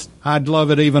communist, I'd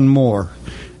love it even more.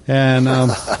 And,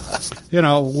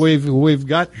 we've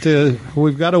got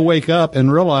to wake up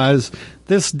and realize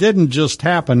this didn't just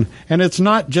happen. And it's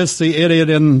not just the idiot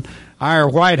in our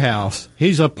White House.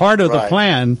 He's a part of the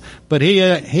plan, but he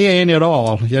ain't it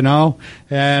all,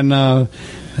 And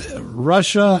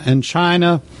Russia and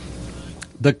China,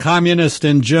 the communists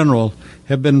in general,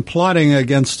 have been plotting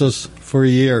against us for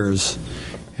years.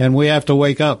 And we have to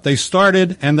wake up. They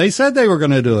started, and they said they were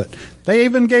going to do it. They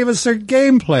even gave us their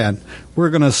game plan. We're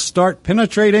going to start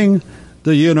penetrating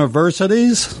the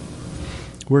universities.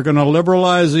 We're going to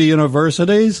liberalize the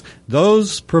universities.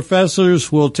 Those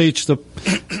professors will teach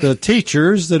the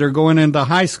teachers that are going into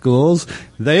high schools.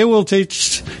 They will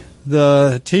teach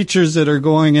the teachers that are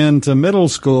going into middle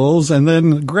schools and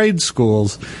then grade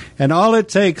schools. And all it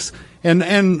takes,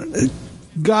 and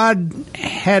God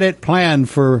had it planned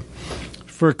for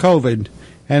COVID,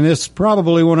 and it's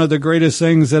probably one of the greatest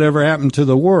things that ever happened to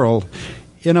the world.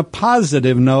 In a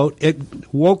positive note, it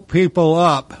woke people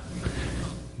up.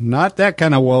 Not that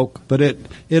kind of woke, but it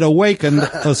awakened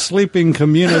a sleeping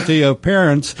community of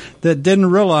parents that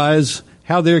didn't realize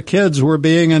how their kids were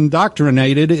being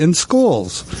indoctrinated in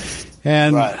schools.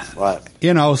 And,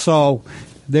 so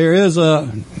there is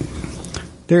a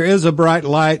bright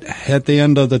light at the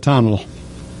end of the tunnel.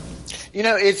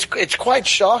 It's quite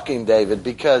shocking, David,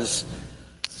 because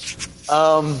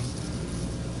I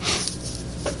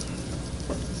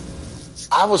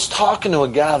was talking to a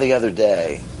guy the other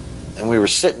day, and we were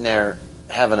sitting there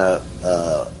having a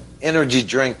energy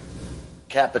drink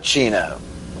cappuccino,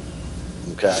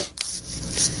 okay?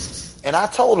 And I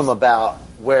told him about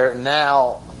where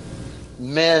now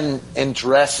men in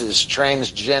dresses,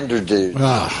 transgender dudes,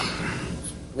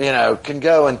 can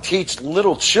go and teach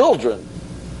little children.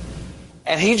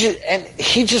 And he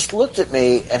just looked at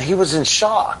me, and he was in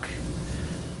shock.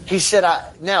 He said,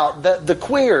 now the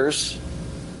queers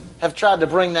have tried to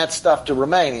bring that stuff to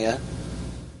Romania,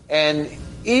 and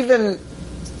even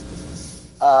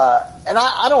and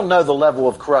I don't know the level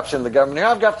of corruption in the government here.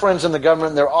 I've got friends in the government,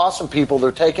 and they're awesome people.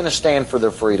 They're taking a stand for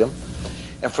their freedom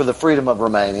and for the freedom of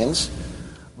Romanians.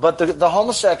 But the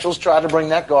homosexuals tried to bring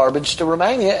that garbage to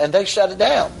Romania, and they shut it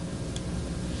down.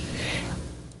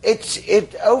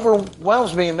 It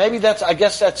overwhelms me, and maybe that's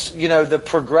the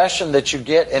progression that you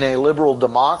get in a liberal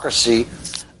democracy,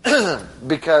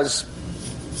 because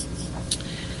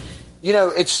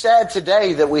it's sad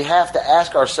today that we have to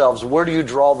ask ourselves, where do you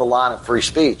draw the line of free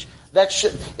speech?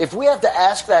 If we have to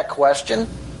ask that question,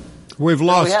 we've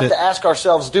lost it. We have to ask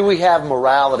ourselves, do we have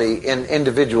morality in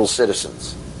individual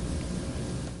citizens?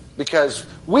 Because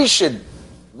we should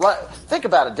think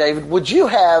about it, David. Would you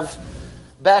have,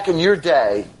 back in your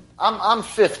day, I'm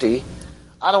 50,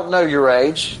 I don't know your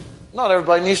age. Not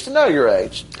everybody needs to know your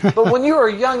age. But when you were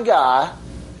a young guy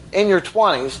in your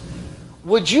 20s,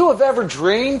 would you have ever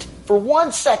dreamed for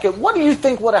 1 second, what do you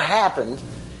think would have happened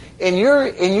in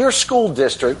your school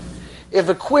district if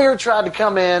a queer tried to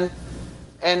come in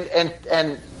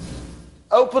and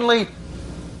openly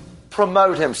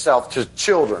promote himself to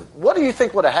children. What do you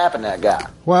think would have happened to that guy?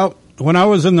 Well, when I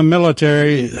was in the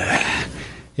military,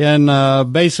 in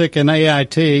basic and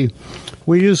AIT,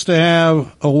 we used to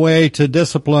have a way to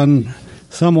discipline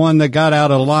someone that got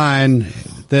out of line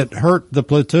that hurt the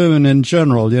platoon in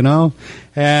general, you know?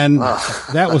 And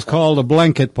that was called a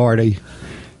blanket party.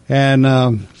 And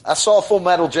I saw Full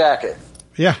Metal Jacket.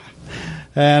 Yeah.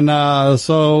 And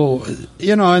so,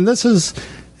 you know, and this is,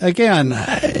 again,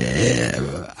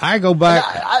 I go back.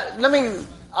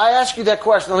 I ask you that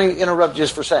question. Let me interrupt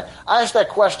just for a second. I asked that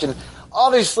question.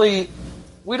 Obviously,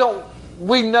 we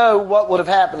know what would have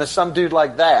happened to some dude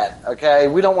like that, okay?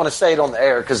 We don't want to say it on the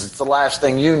air because it's the last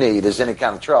thing you need is any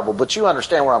kind of trouble, but you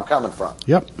understand where I'm coming from.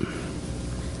 Yep.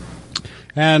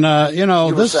 And, you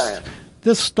know,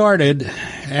 this started,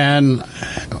 and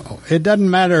it doesn't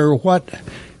matter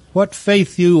what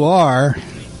faith you are,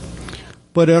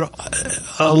 but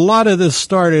a lot of this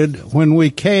started when we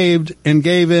caved and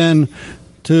gave in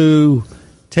to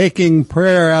taking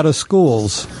prayer out of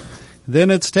schools.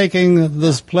 Then it's taking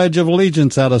this Pledge of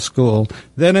Allegiance out of school.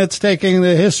 Then it's taking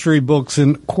the history books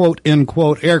and quote, in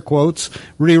quote, air quotes,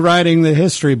 rewriting the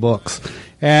history books.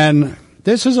 And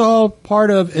this is all part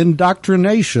of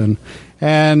indoctrination.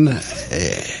 And,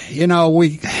 you know,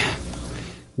 we've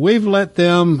let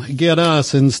them get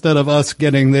us instead of us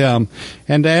getting them.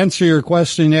 And to answer your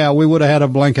question, yeah, we would have had a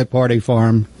blanket party for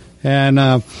them.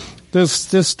 And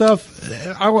this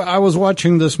stuff, I was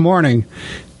watching this morning.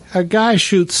 A guy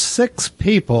shoots 6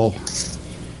 people.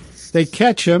 They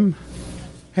catch him,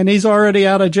 and he's already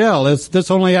out of jail. This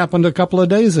only happened a couple of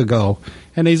days ago,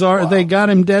 and they got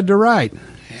him dead to right,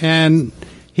 and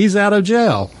he's out of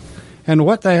jail. And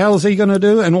what the hell is he going to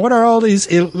do? And what are all these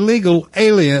illegal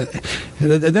aliens?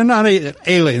 They're not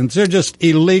aliens. They're just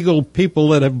illegal people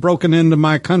that have broken into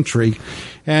my country.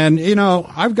 And, you know,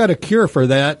 I've got a cure for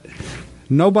that.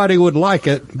 Nobody would like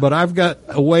it, but I've got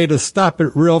a way to stop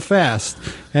it real fast.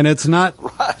 And it's not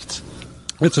right.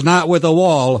 It's not with a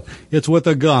wall. It's with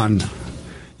a gun.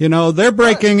 You know, they're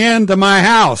breaking into my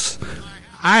house.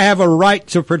 I have a right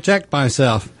to protect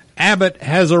myself. Abbott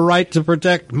has a right to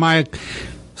protect my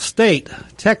state,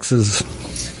 Texas.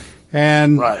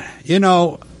 And, you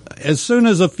know, as soon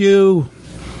as a few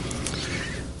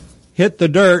hit the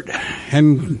dirt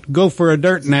and go for a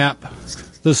dirt nap,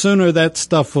 the sooner that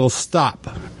stuff will stop.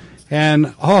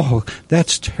 And, oh,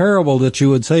 that's terrible that you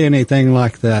would say anything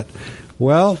like that.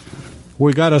 Well,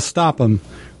 we got to stop them,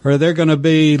 or they're going to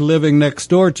be living next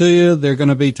door to you. They're going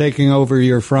to be taking over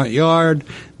your front yard.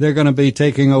 They're going to be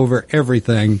taking over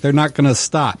everything. They're not going to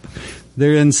stop.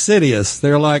 They're insidious.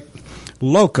 They're like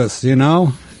locusts, you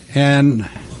know. And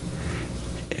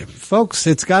folks,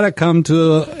 it's got to come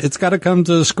to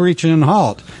a screeching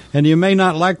halt. And you may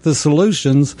not like the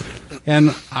solutions,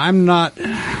 and I'm not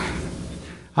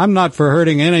for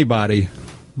hurting anybody,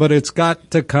 but it's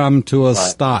got to come to a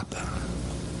stop.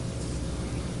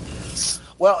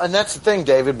 Well, and that's the thing,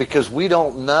 David, because we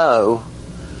don't know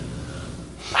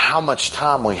how much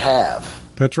time we have.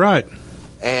 That's right.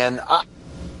 And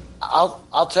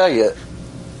I'll tell you,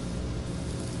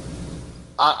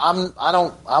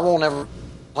 I won't ever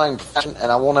claim passion,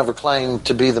 and I won't ever claim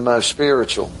to be the most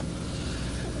spiritual.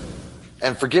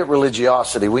 And forget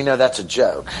religiosity. We know that's a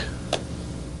joke.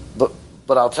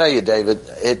 But I'll tell you, David,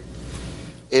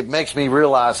 it makes me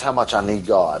realize how much I need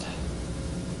God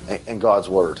and God's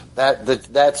Word.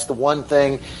 That's the one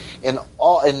thing in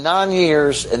 9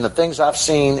 years and the things I've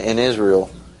seen in Israel.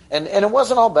 And it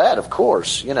wasn't all bad, of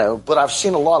course, you know, but I've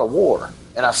seen a lot of war,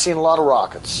 and I've seen a lot of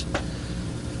rockets.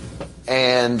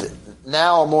 And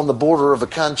now I'm on the border of a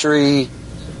country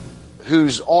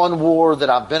who's on war, that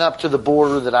I've been up to the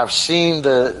border, that I've seen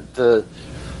the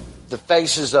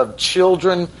faces of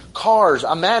children, cars.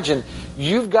 Imagine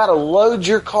you've got to load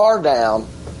your car down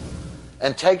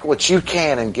and take what you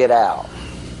can and get out.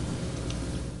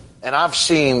 And I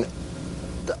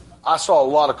saw a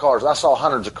lot of cars. I saw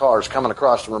hundreds of cars coming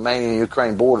across the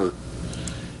Romanian-Ukraine border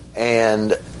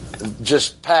and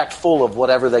just packed full of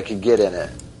whatever they could get in it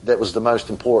that was the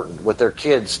most important, with their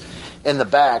kids in the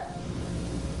back,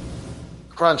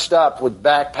 crunched up with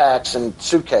backpacks and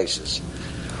suitcases.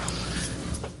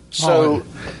 So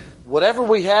whatever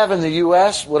we have in the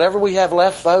U.S., whatever we have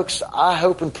left, folks, I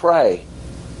hope and pray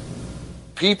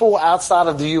people outside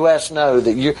of the U.S. know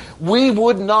that we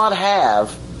would not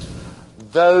have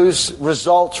those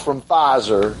results from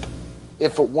Pfizer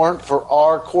if it weren't for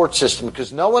our court system,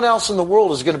 because no one else in the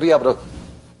world is going to be able to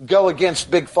go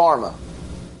against Big Pharma.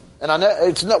 And I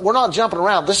know we're not jumping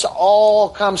around. This all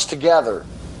comes together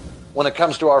when it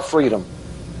comes to our freedom.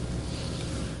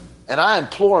 And I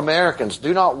implore Americans,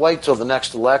 do not wait till the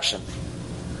next election.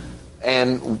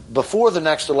 And before the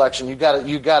next election, you got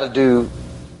to do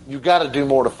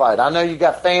more to fight. I know you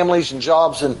got families and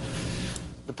jobs, and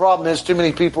the problem is too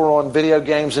many people are on video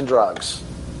games and drugs.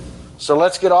 So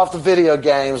let's get off the video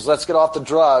games. Let's get off the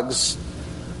drugs.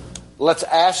 Let's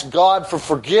ask God for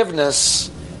forgiveness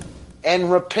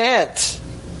and repent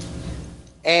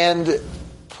and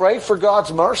pray for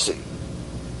God's mercy.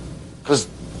 Because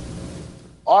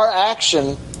our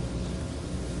action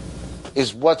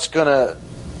is what's going to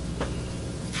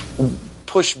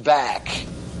push back.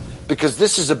 Because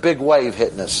this is a big wave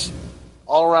hitting us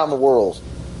all around the world.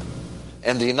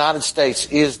 And the United States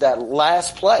is that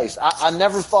last place. I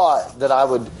never thought that I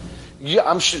would...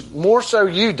 I'm sure, more so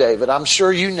you, David. I'm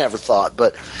sure you never thought.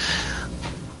 But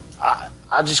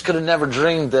I just could have never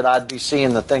dreamed that I'd be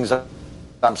seeing the things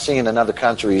I'm seeing in other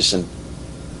countries. And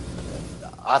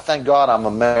I thank God I'm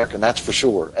American, that's for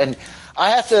sure. And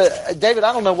I have to... David,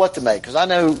 I don't know what to make. Because I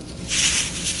know...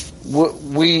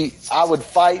 I would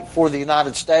fight for the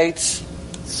United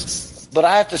States, but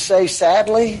I have to say,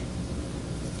 sadly,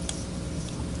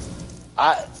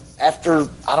 I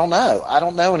don't know. I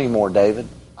don't know anymore, David.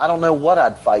 I don't know what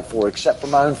I'd fight for except for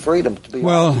my own freedom. To be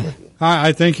honest with you.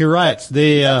 I think you're right. That's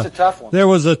a tough one. There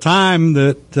was a time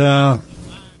that,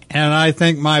 and I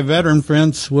think my veteran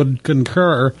friends would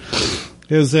concur,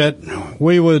 is that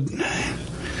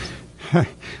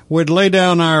we'd lay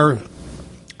down our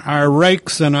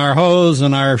rakes and our hoes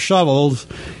and our shovels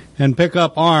and pick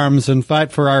up arms and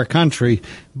fight for our country.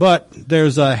 But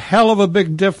there's a hell of a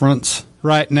big difference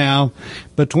right now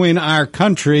between our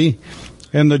country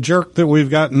and the jerk that we've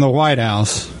got in the White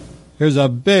House. There's a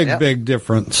big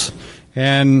difference.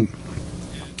 And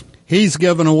he's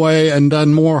given away and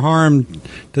done more harm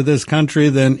to this country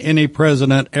than any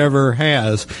president ever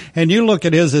has. And you look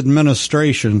at his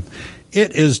administration,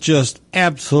 it is just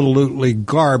absolutely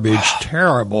garbage,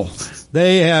 terrible.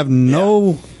 They have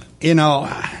no, they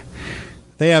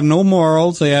have no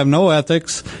morals. They have no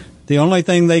ethics. The only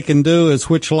thing they can do is,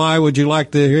 which lie would you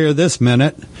like to hear this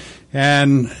minute?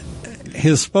 And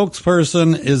his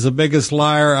spokesperson is the biggest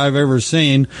liar I've ever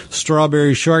seen,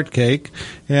 Strawberry Shortcake.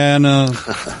 And,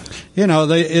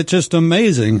 it's just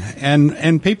amazing.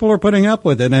 And people are putting up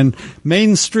with it. And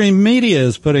mainstream media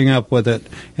is putting up with it.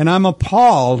 And I'm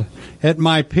appalled at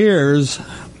my peers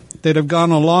that have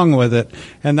gone along with it.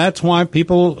 And that's why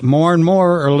people more and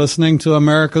more are listening to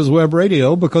America's Web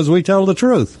Radio, because we tell the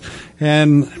truth.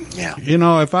 And,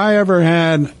 if I ever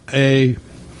had a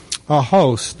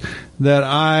host that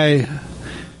I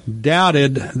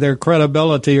doubted their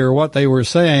credibility or what they were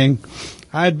saying,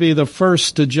 I'd be the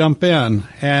first to jump in.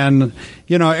 And,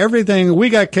 everything, we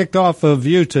got kicked off of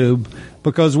YouTube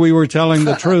because we were telling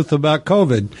the truth about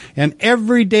COVID. And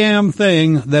every damn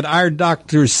thing that our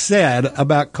doctors said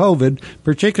about COVID,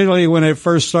 particularly when it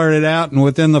first started out and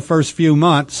within the first few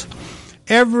months,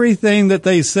 everything that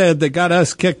they said that got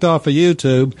us kicked off of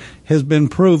YouTube has been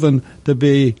proven to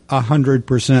be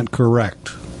 100%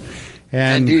 correct.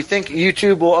 And do you think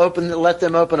YouTube will let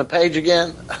them open a page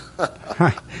again?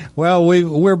 Well,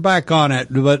 we're back on it,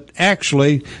 but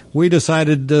actually we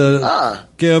decided to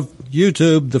give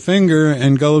YouTube the finger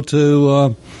and go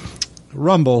to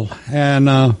Rumble, and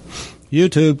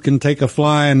YouTube can take a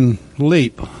flying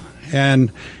leap.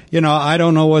 And I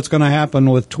don't know what's going to happen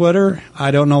with Twitter.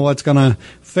 I don't know what's going to...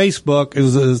 Facebook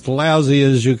is as lousy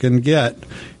as you can get.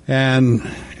 And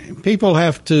people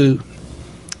have to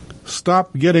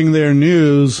stop getting their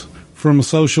news from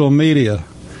social media,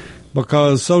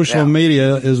 because social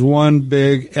media is one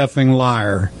big effing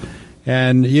liar.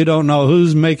 And you don't know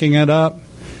who's making it up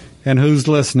and who's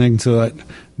listening to it.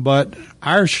 But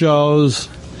our shows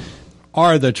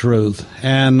are the truth.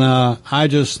 And I'm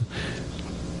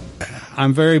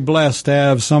very blessed to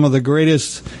have some of the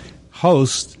greatest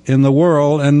hosts in the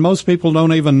world, and most people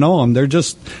don't even know them. They're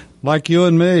just like you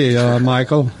and me,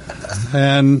 Michael,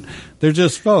 and they're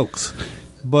just folks.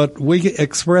 But we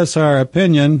express our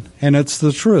opinion, and it's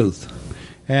the truth.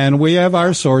 And we have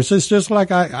our sources, just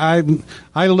like I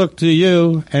look to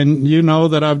you, and you know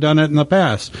that I've done it in the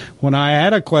past. When I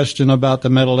had a question about the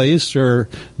Middle East or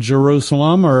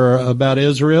Jerusalem or about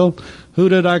Israel, who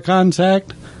did I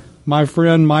contact? My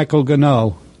friend Michael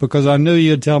Ganoe, because I knew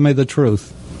you'd tell me the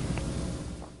truth.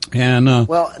 And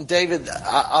well, David,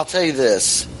 I'll tell you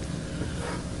this.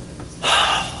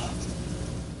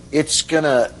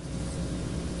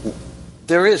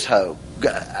 There is hope.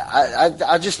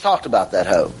 I just talked about that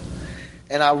hope.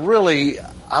 And I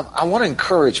want to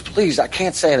encourage, please, I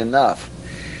can't say it enough.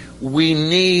 We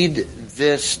need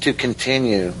this to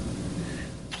continue.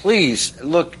 Please,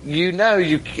 look, you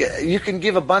can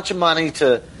give a bunch of money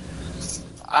to,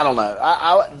 I don't know.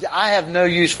 I have no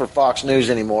use for Fox News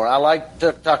anymore. I like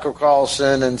Tucker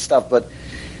Carlson and stuff, but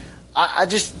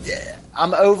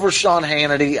I'm over Sean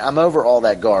Hannity. I'm over all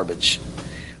that garbage.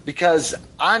 Because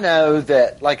I know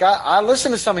that, like, I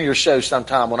listen to some of your shows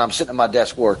sometime when I'm sitting at my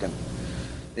desk working,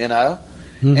 you know?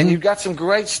 Mm-hmm. And you've got some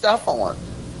great stuff on.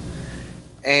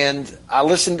 And I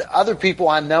listen to other people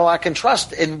I know I can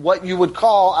trust in what you would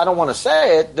call, I don't want to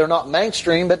say it, they're not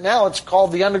mainstream, but now it's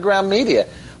called the underground media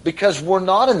because we're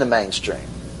not in the mainstream.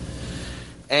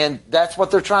 And that's what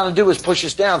they're trying to do is push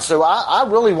us down. So I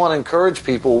really want to encourage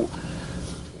people,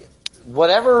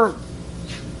 whatever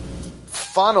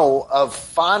funnel of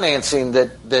financing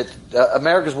that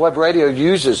America's Web Radio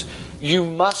uses, you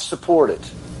must support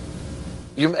it.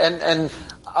 And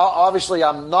obviously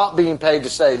I'm not being paid to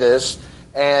say this,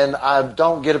 and I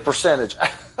don't get a percentage.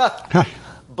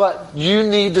 But you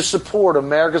need to support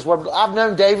America's Web. I've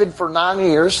known David for 9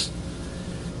 years,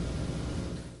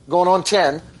 going on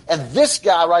 10, and this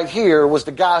guy right here was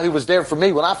the guy who was there for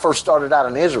me when I first started out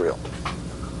in Israel.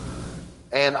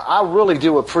 And I really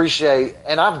do appreciate,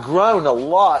 and I've grown a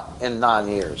lot in 9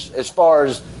 years as far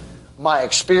as my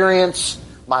experience,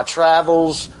 my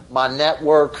travels, my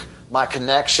network, my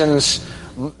connections,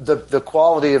 the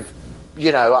quality of,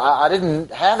 you know, I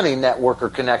didn't have any network or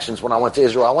connections when I went to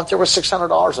Israel. I went there with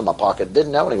 $600 in my pocket,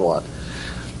 didn't know anyone.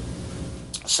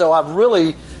 So I've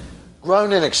really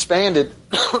grown and expanded.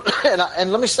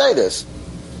 And let me say this.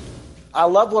 I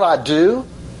love what I do,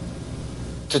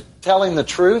 to telling the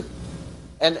truth.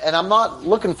 And I'm not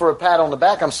looking for a pat on the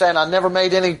back. I'm saying I never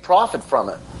made any profit from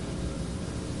it.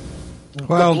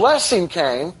 Well, the blessing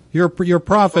came. Your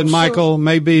profit, Michael,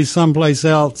 may be someplace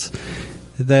else.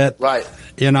 That, right.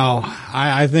 You know,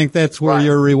 I think that's where right.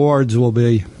 your rewards will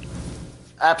be.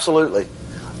 Absolutely.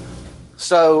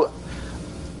 So,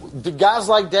 the guys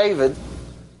like David,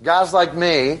 guys like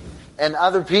me, and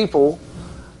other people,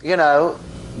 you know,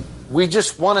 we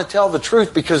just want to tell the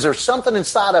truth because there's something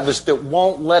inside of us that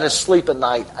won't let us sleep at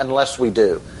night unless we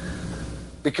do.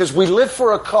 Because we live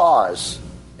for a cause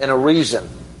and a reason.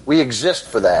 We exist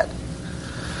for that.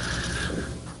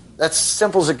 That's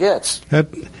simple as it gets.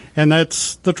 And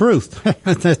that's the truth.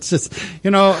 That's just, you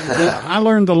know, I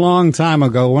learned a long time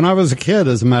ago when I was a kid,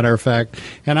 as a matter of fact,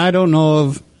 and I don't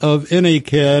know of any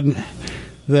kid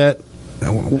that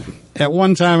at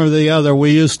one time or the other,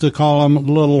 we used to call them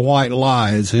little white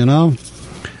lies, you know?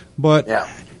 But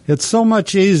It's so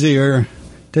much easier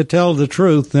to tell the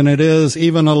truth than it is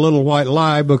even a little white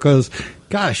lie because,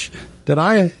 gosh, did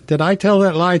I tell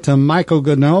that lie to Michael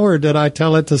Ganoe or did I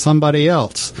tell it to somebody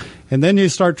else? And then you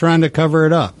start trying to cover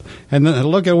it up. And then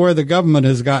look at where the government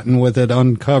has gotten with it,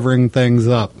 uncovering things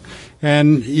up.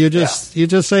 And you just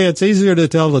say it's easier to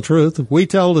tell the truth. We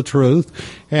tell the truth.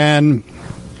 And,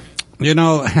 you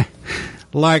know,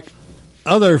 like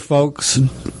other folks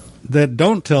that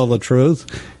don't tell the truth,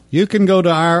 you can go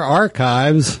to our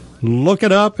archives, look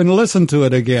it up, and listen to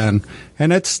it again.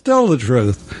 And it's still the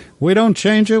truth. We don't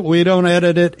change it. We don't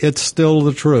edit it. It's still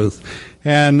the truth.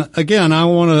 And again, I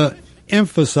want to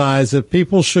emphasize that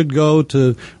people should go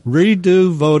to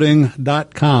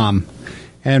redovoting.com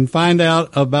and find out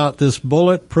about this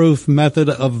bulletproof method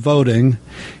of voting.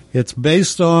 It's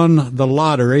based on the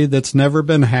lottery that's never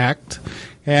been hacked,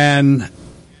 and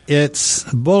it's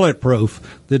bulletproof.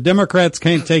 The Democrats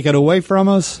can't take it away from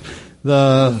us.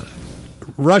 The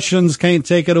Russians can't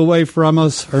take it away from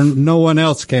us, or no one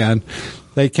else can.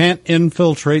 They can't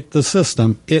infiltrate the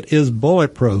system. It is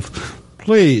bulletproof.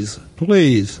 Please,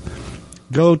 please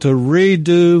go to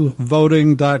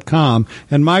redovoting.com.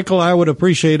 And Michael, I would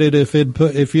appreciate it if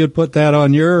you'd put that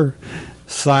on your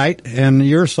site and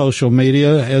your social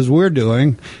media as we're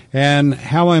doing, and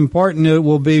how important it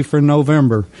will be for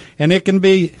November. And it can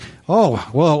be,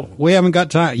 we haven't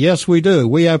got time. Yes, we do.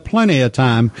 We have plenty of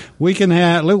time. We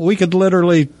could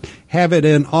literally have it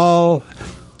in all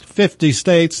 50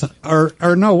 states, or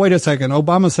no, wait a second.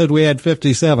 Obama said we had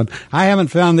 57. I haven't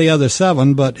found the other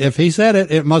 7, but if he said it,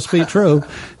 it must be true.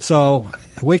 So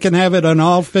we can have it in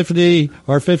all 50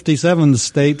 or 57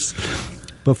 states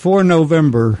before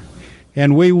November,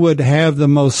 and we would have the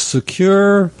most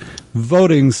secure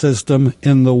voting system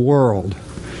in the world.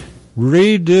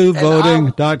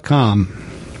 Redovoting.com.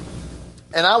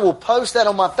 And I will post that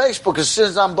on my Facebook as soon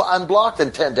as I'm unblocked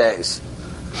in 10 days.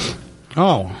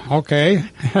 Oh, okay.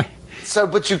 So,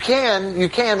 but you can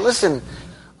listen.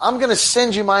 I'm going to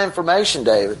send you my information,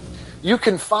 David. You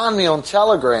can find me on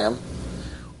Telegram.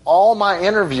 All my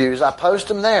interviews, I post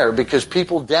them there because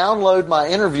people download my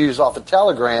interviews off of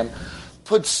Telegram,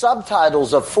 put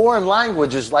subtitles of foreign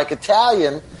languages like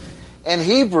Italian and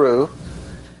Hebrew,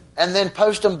 and then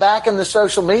post them back in the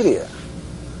social media.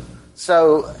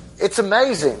 So it's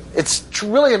amazing. It's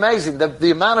really amazing the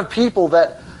amount of people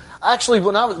that actually,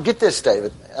 when I was, get this,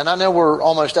 David, and I know we're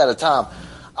almost out of time.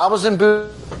 I was in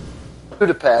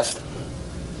Budapest,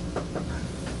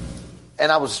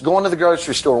 and I was going to the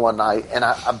grocery store one night, and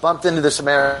I bumped into this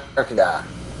American guy.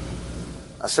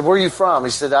 I said, "Where are you from?" He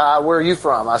said, "Where are you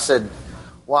from?" I said,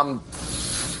 "Well, I'm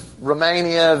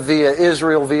Romania via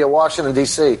Israel via Washington,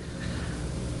 D.C."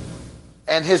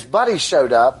 And his buddy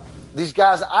showed up. These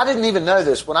guys, I didn't even know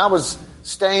this. When I was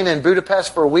staying in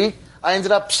Budapest for a week, I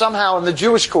ended up somehow in the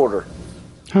Jewish quarter.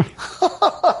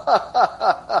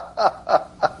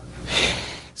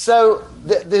 So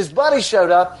his buddy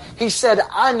showed up. He said,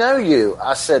 "I know you."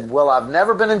 I said, "Well, I've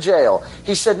never been in jail."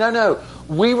 He said, No,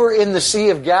 we were in the Sea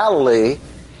of Galilee,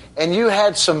 and you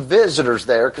had some visitors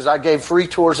there because I gave free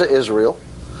tours of Israel.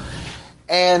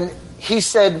 And he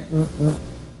said,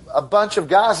 a bunch of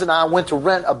guys and I went to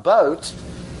rent a boat,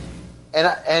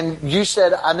 and you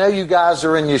said, "I know you guys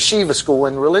are in yeshiva school,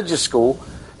 in religious school,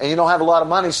 and you don't have a lot of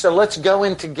money, so let's go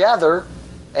in together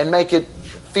and make it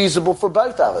feasible for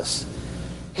both of us."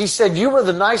 He said, "You were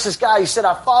the nicest guy." He said,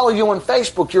 "I follow you on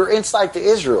Facebook. You're Insight to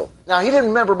Israel." Now, he didn't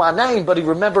remember my name, but he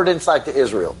remembered Insight to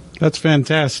Israel. That's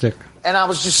fantastic. And I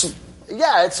was just,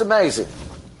 yeah, it's amazing.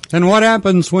 And what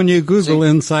happens when you Google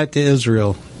Insight to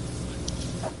Israel?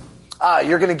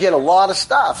 You're going to get a lot of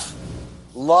stuff.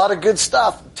 A lot of good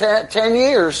stuff. 10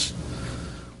 years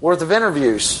worth of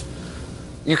interviews.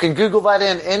 You can Google that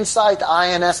in Insight,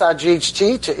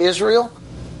 I-N-S-I-G-H-T, to Israel.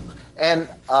 And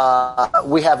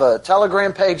we have a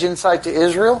Telegram page, Insight to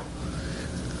Israel,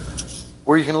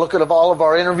 where you can look at all of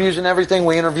our interviews and everything.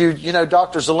 We interviewed,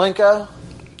 Dr. Zelenko.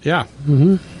 Yeah.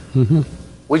 Mm-hmm. Mm-hmm.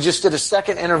 We just did a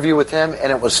second interview with him,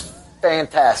 and it was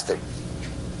fantastic.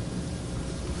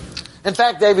 In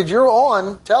fact, David, you're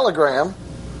on Telegram,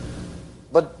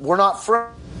 but we're not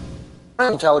friends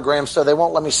on Telegram, so they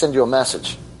won't let me send you a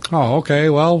message. Oh, okay.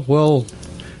 Well, we'll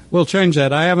change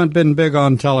that. I haven't been big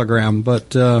on Telegram,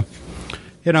 but I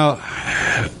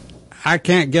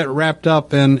can't get wrapped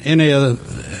up in any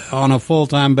on a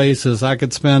full-time basis. I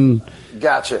could spend,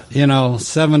 gotcha,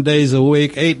 7 days a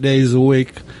week, 8 days a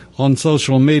week on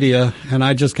social media, and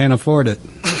I just can't afford it.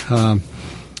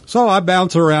 So I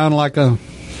bounce around like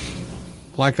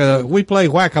we play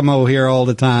whack-a-mole here all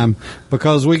the time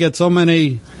because we get so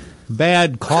many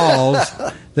bad calls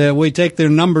that we take their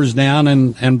numbers down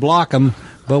and block them,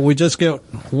 but we just get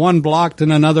one blocked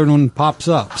and another one pops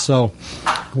up. So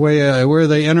we're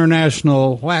the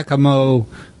international whack-a-mole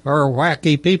or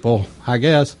wacky people, I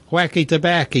guess. Wacky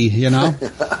tobacco,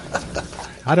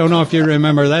 I don't know if you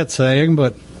remember that saying,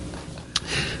 but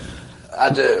I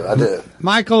do.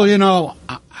 Michael,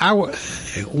 I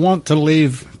want to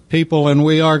leave people, and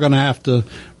we are going to have to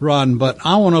run, but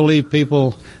I want to leave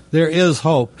people, there is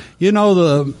hope.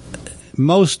 The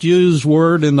most used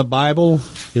word in the Bible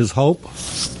is hope.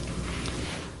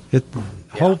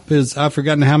 Hope is, I've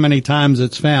forgotten how many times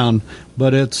it's found,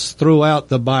 but it's throughout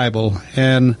the Bible,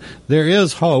 and there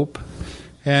is hope,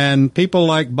 and people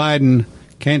like Biden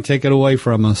can't take it away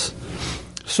from us.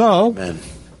 So, Amen.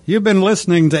 You've been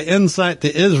listening to Insight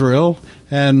to Israel,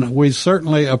 and we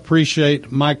certainly appreciate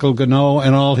Michael Ganoe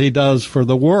and all he does for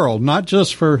the world, not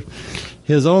just for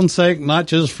his own sake, not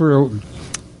just for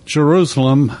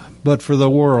Jerusalem, but for the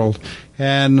world.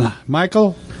 And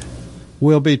Michael,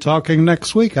 we'll be talking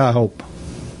next week, I hope.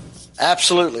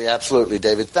 Absolutely,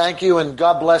 David. Thank you, and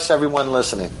God bless everyone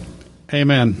listening.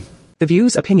 Amen. The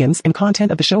views, opinions, and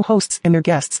content of the show hosts and their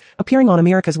guests appearing on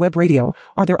America's Web Radio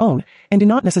are their own and do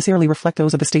not necessarily reflect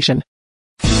those of the station.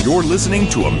 You're listening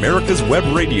to America's Web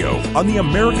Radio on the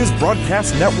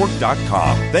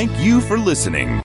AmericasBroadcastNetwork.com. Thank you for listening.